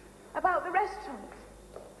 About the restaurant?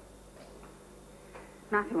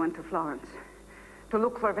 Matthew went to Florence to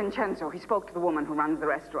look for Vincenzo. He spoke to the woman who runs the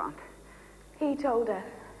restaurant. He told her.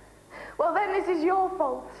 Well, then this is your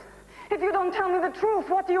fault. If you don't tell me the truth,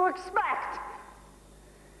 what do you expect?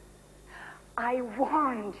 I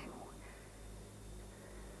warned you.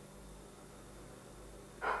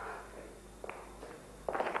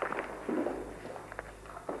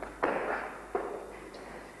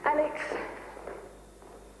 Alex,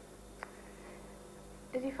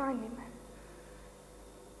 did you find him?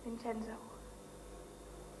 Vincenzo?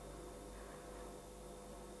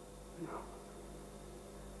 No.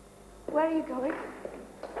 Where are you going?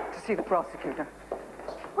 To see the prosecutor.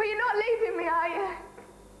 Well, you're not leaving me, are you?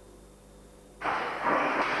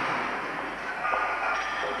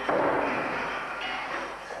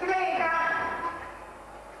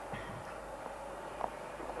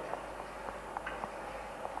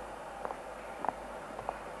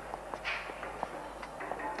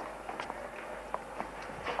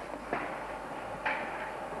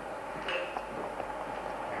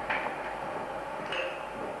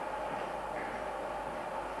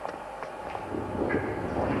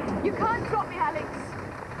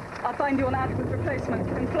 find you an adequate replacement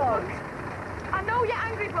in Florence. I know you're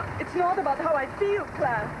angry, but... It's not about how I feel,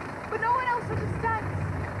 Claire. But no one else understands.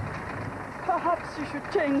 Perhaps you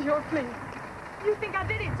should change your plea. You think I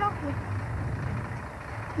did it, don't you?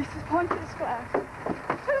 This is pointless, Claire.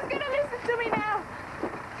 Who's gonna listen to me now?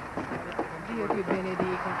 Dio ti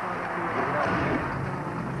benedica,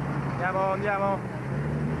 Andiamo, andiamo.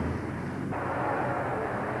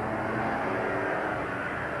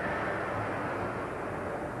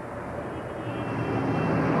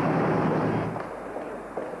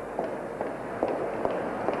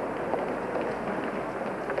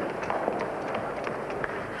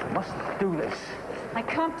 I must do this. I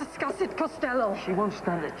can't discuss it, Costello. She won't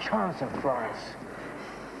stand a chance in Florence.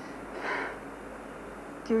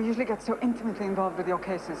 Do you usually get so intimately involved with your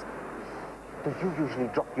cases? Do you usually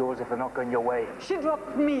drop yours if they're not going your way? She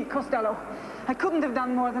dropped me, Costello. I couldn't have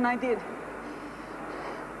done more than I did.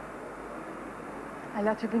 I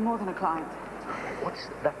let her be more than a client. What's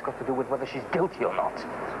that got to do with whether she's guilty or not?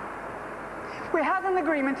 We had an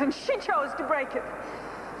agreement and she chose to break it.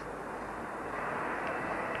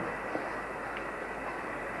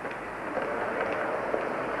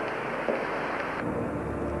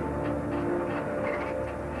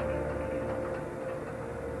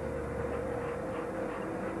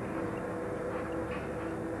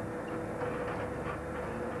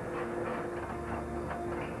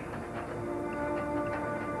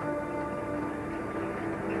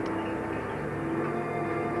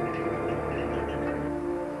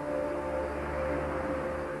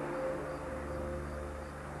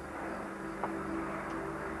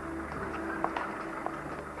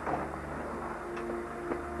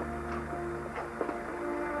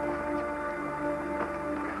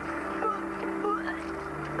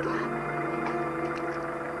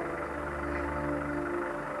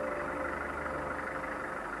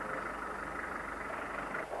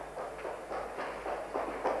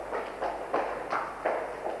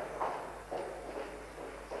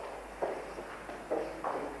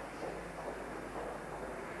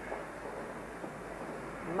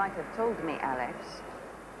 You might have told me, Alex.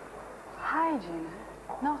 Hi, Gina.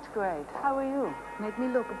 Not great. How are you? Made me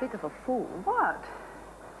look a bit of a fool. What?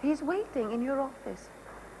 He's waiting in your office,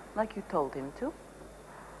 like you told him to.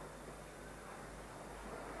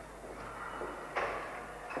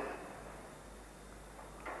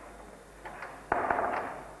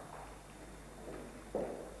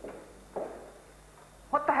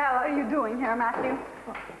 What the hell are you doing here, Matthew?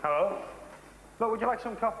 Hello? Look, would you like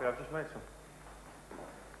some coffee? I've just made some.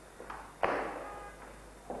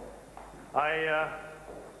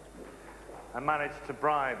 I managed to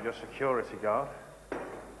bribe your security guard,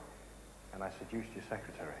 and I seduced your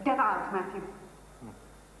secretary. Get out, Matthew.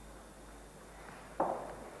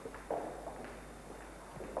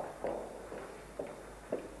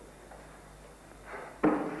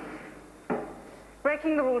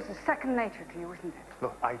 Breaking the rules is second nature to you, isn't it?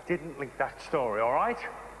 Look, I didn't leak that story, all right?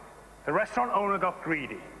 The restaurant owner got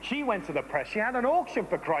greedy. She went to the press. She had an auction,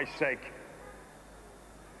 for Christ's sake.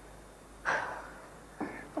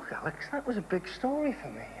 Look, Alex, that was a big story for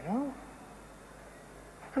me, you know?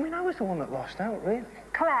 I mean, I was the one that lost out, really.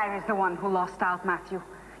 Claire is the one who lost out, Matthew.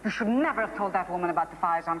 You should never have told that woman about the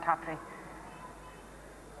fires on Capri.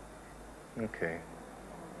 Okay.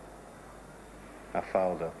 I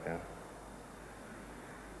fouled up, yeah?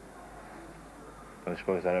 I don't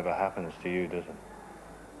suppose that ever happens to you, does it?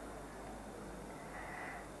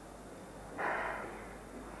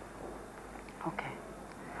 Okay.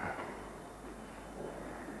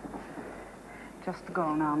 Just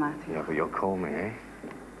go now, Matthew. Yeah, but you'll call me, eh?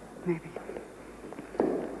 Maybe.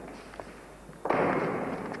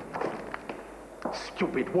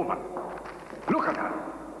 Stupid woman. Look at her.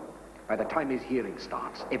 By the time his hearing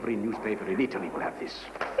starts, every newspaper in Italy will have this.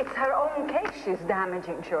 It's her own case she's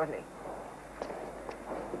damaging, surely.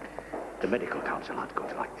 The medical council aren't going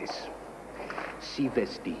to like this. See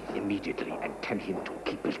Vesti immediately and tell him to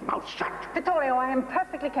keep his mouth shut. Vittorio, I am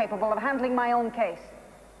perfectly capable of handling my own case.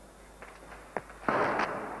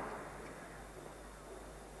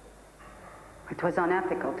 It was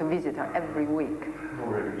unethical to visit her every week.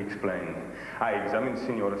 Already explained. I examined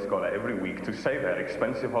Signora Scola every week to save her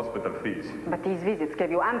expensive hospital fees. But these visits gave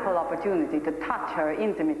you ample opportunity to touch her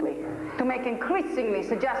intimately, to make increasingly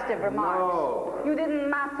suggestive remarks. No! You didn't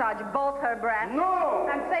massage both her breasts. No!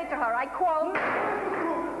 And say to her, I quote...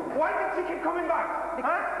 Why did she keep coming back?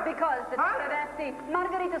 Because the Vesti,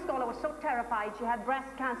 Margherita Scola was so terrified she had breast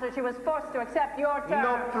cancer, she was forced to accept your terms.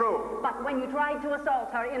 Not true. But when you tried to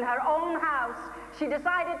assault her in her own house, she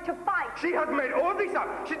decided to fight. She has made all this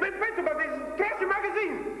up. She's been bent about this crazy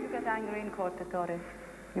magazine. You get angry in court, Ettore.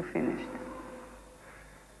 You finished.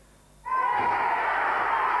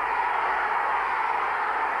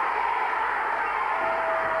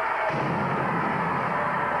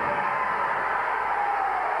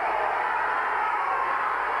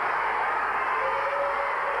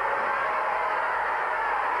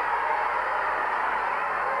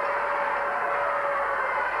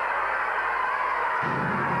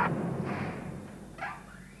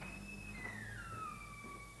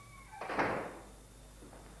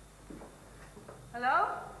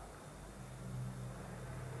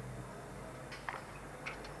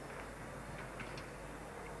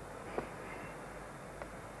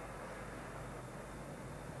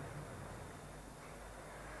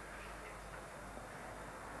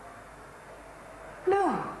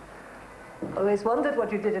 Always wondered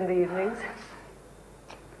what you did in the evenings.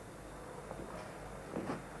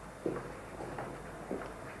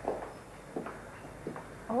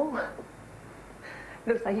 Oh,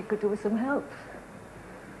 looks like you could do with some help.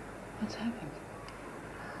 What's happened?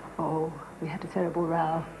 Oh, we had a terrible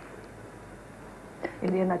row.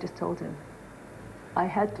 In the end, I just told him. I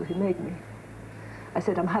had to, he made me. I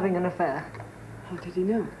said, I'm having an affair. How did he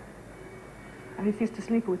know? I refused to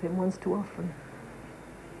sleep with him once too often.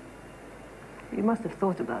 You must have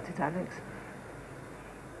thought about it, Alex.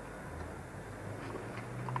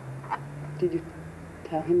 Did you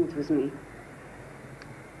tell him it was me?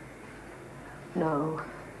 No.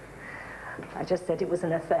 I just said it was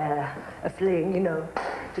an affair, a fling, you know,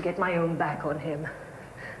 to get my own back on him.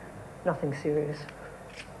 Nothing serious.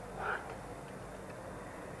 What?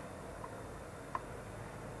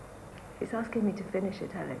 He's asking me to finish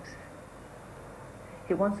it, Alex.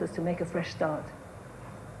 He wants us to make a fresh start.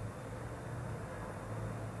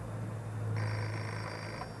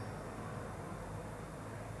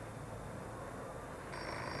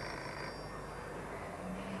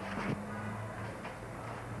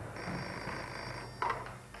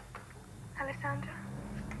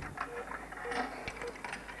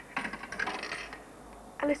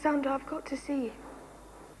 Alessandro, I've got to see you.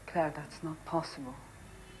 Claire, that's not possible.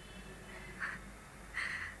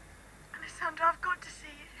 Alessandro, I've got to see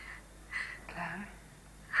you. Claire?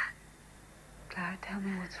 Claire, tell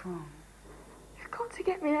me what's wrong. You've got to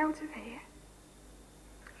get me out of here.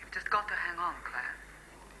 You've just got to hang on, Claire.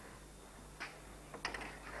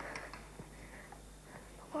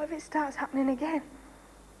 What if it starts happening again?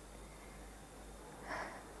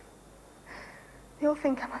 You'll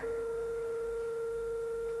think I'm a...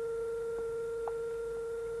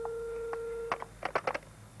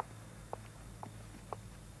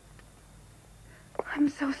 I'm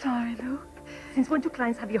so sorry, Luke. Since when do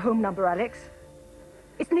clients have your home number, Alex?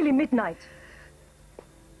 It's nearly midnight.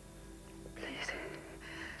 Please,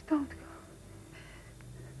 don't go.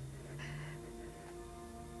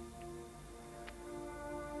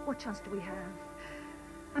 What chance do we have?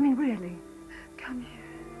 I mean, really? Come here.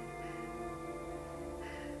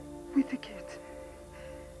 With the kids.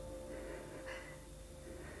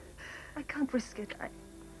 I can't risk it.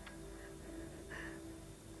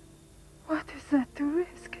 What is that to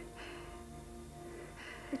risk?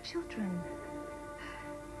 The children.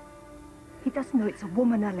 He doesn't know it's a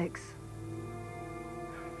woman, Alex.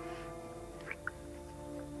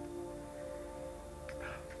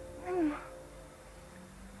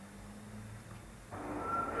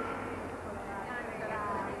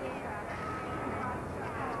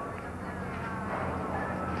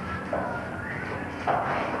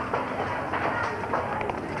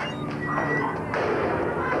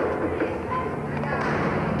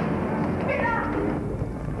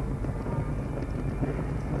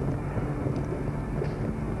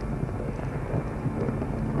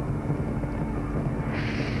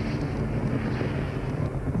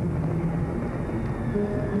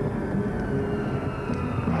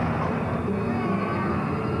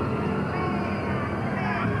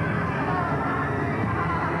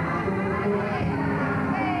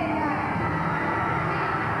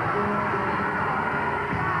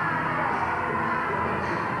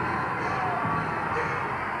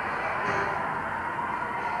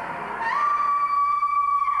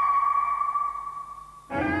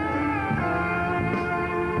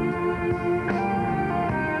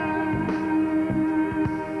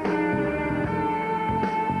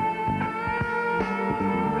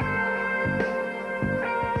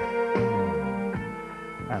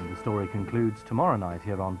 The story concludes tomorrow night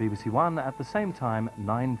here on BBC One at the same time,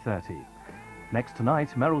 9:30. Next tonight,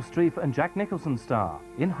 Meryl Streep and Jack Nicholson star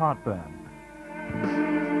in Heartburn.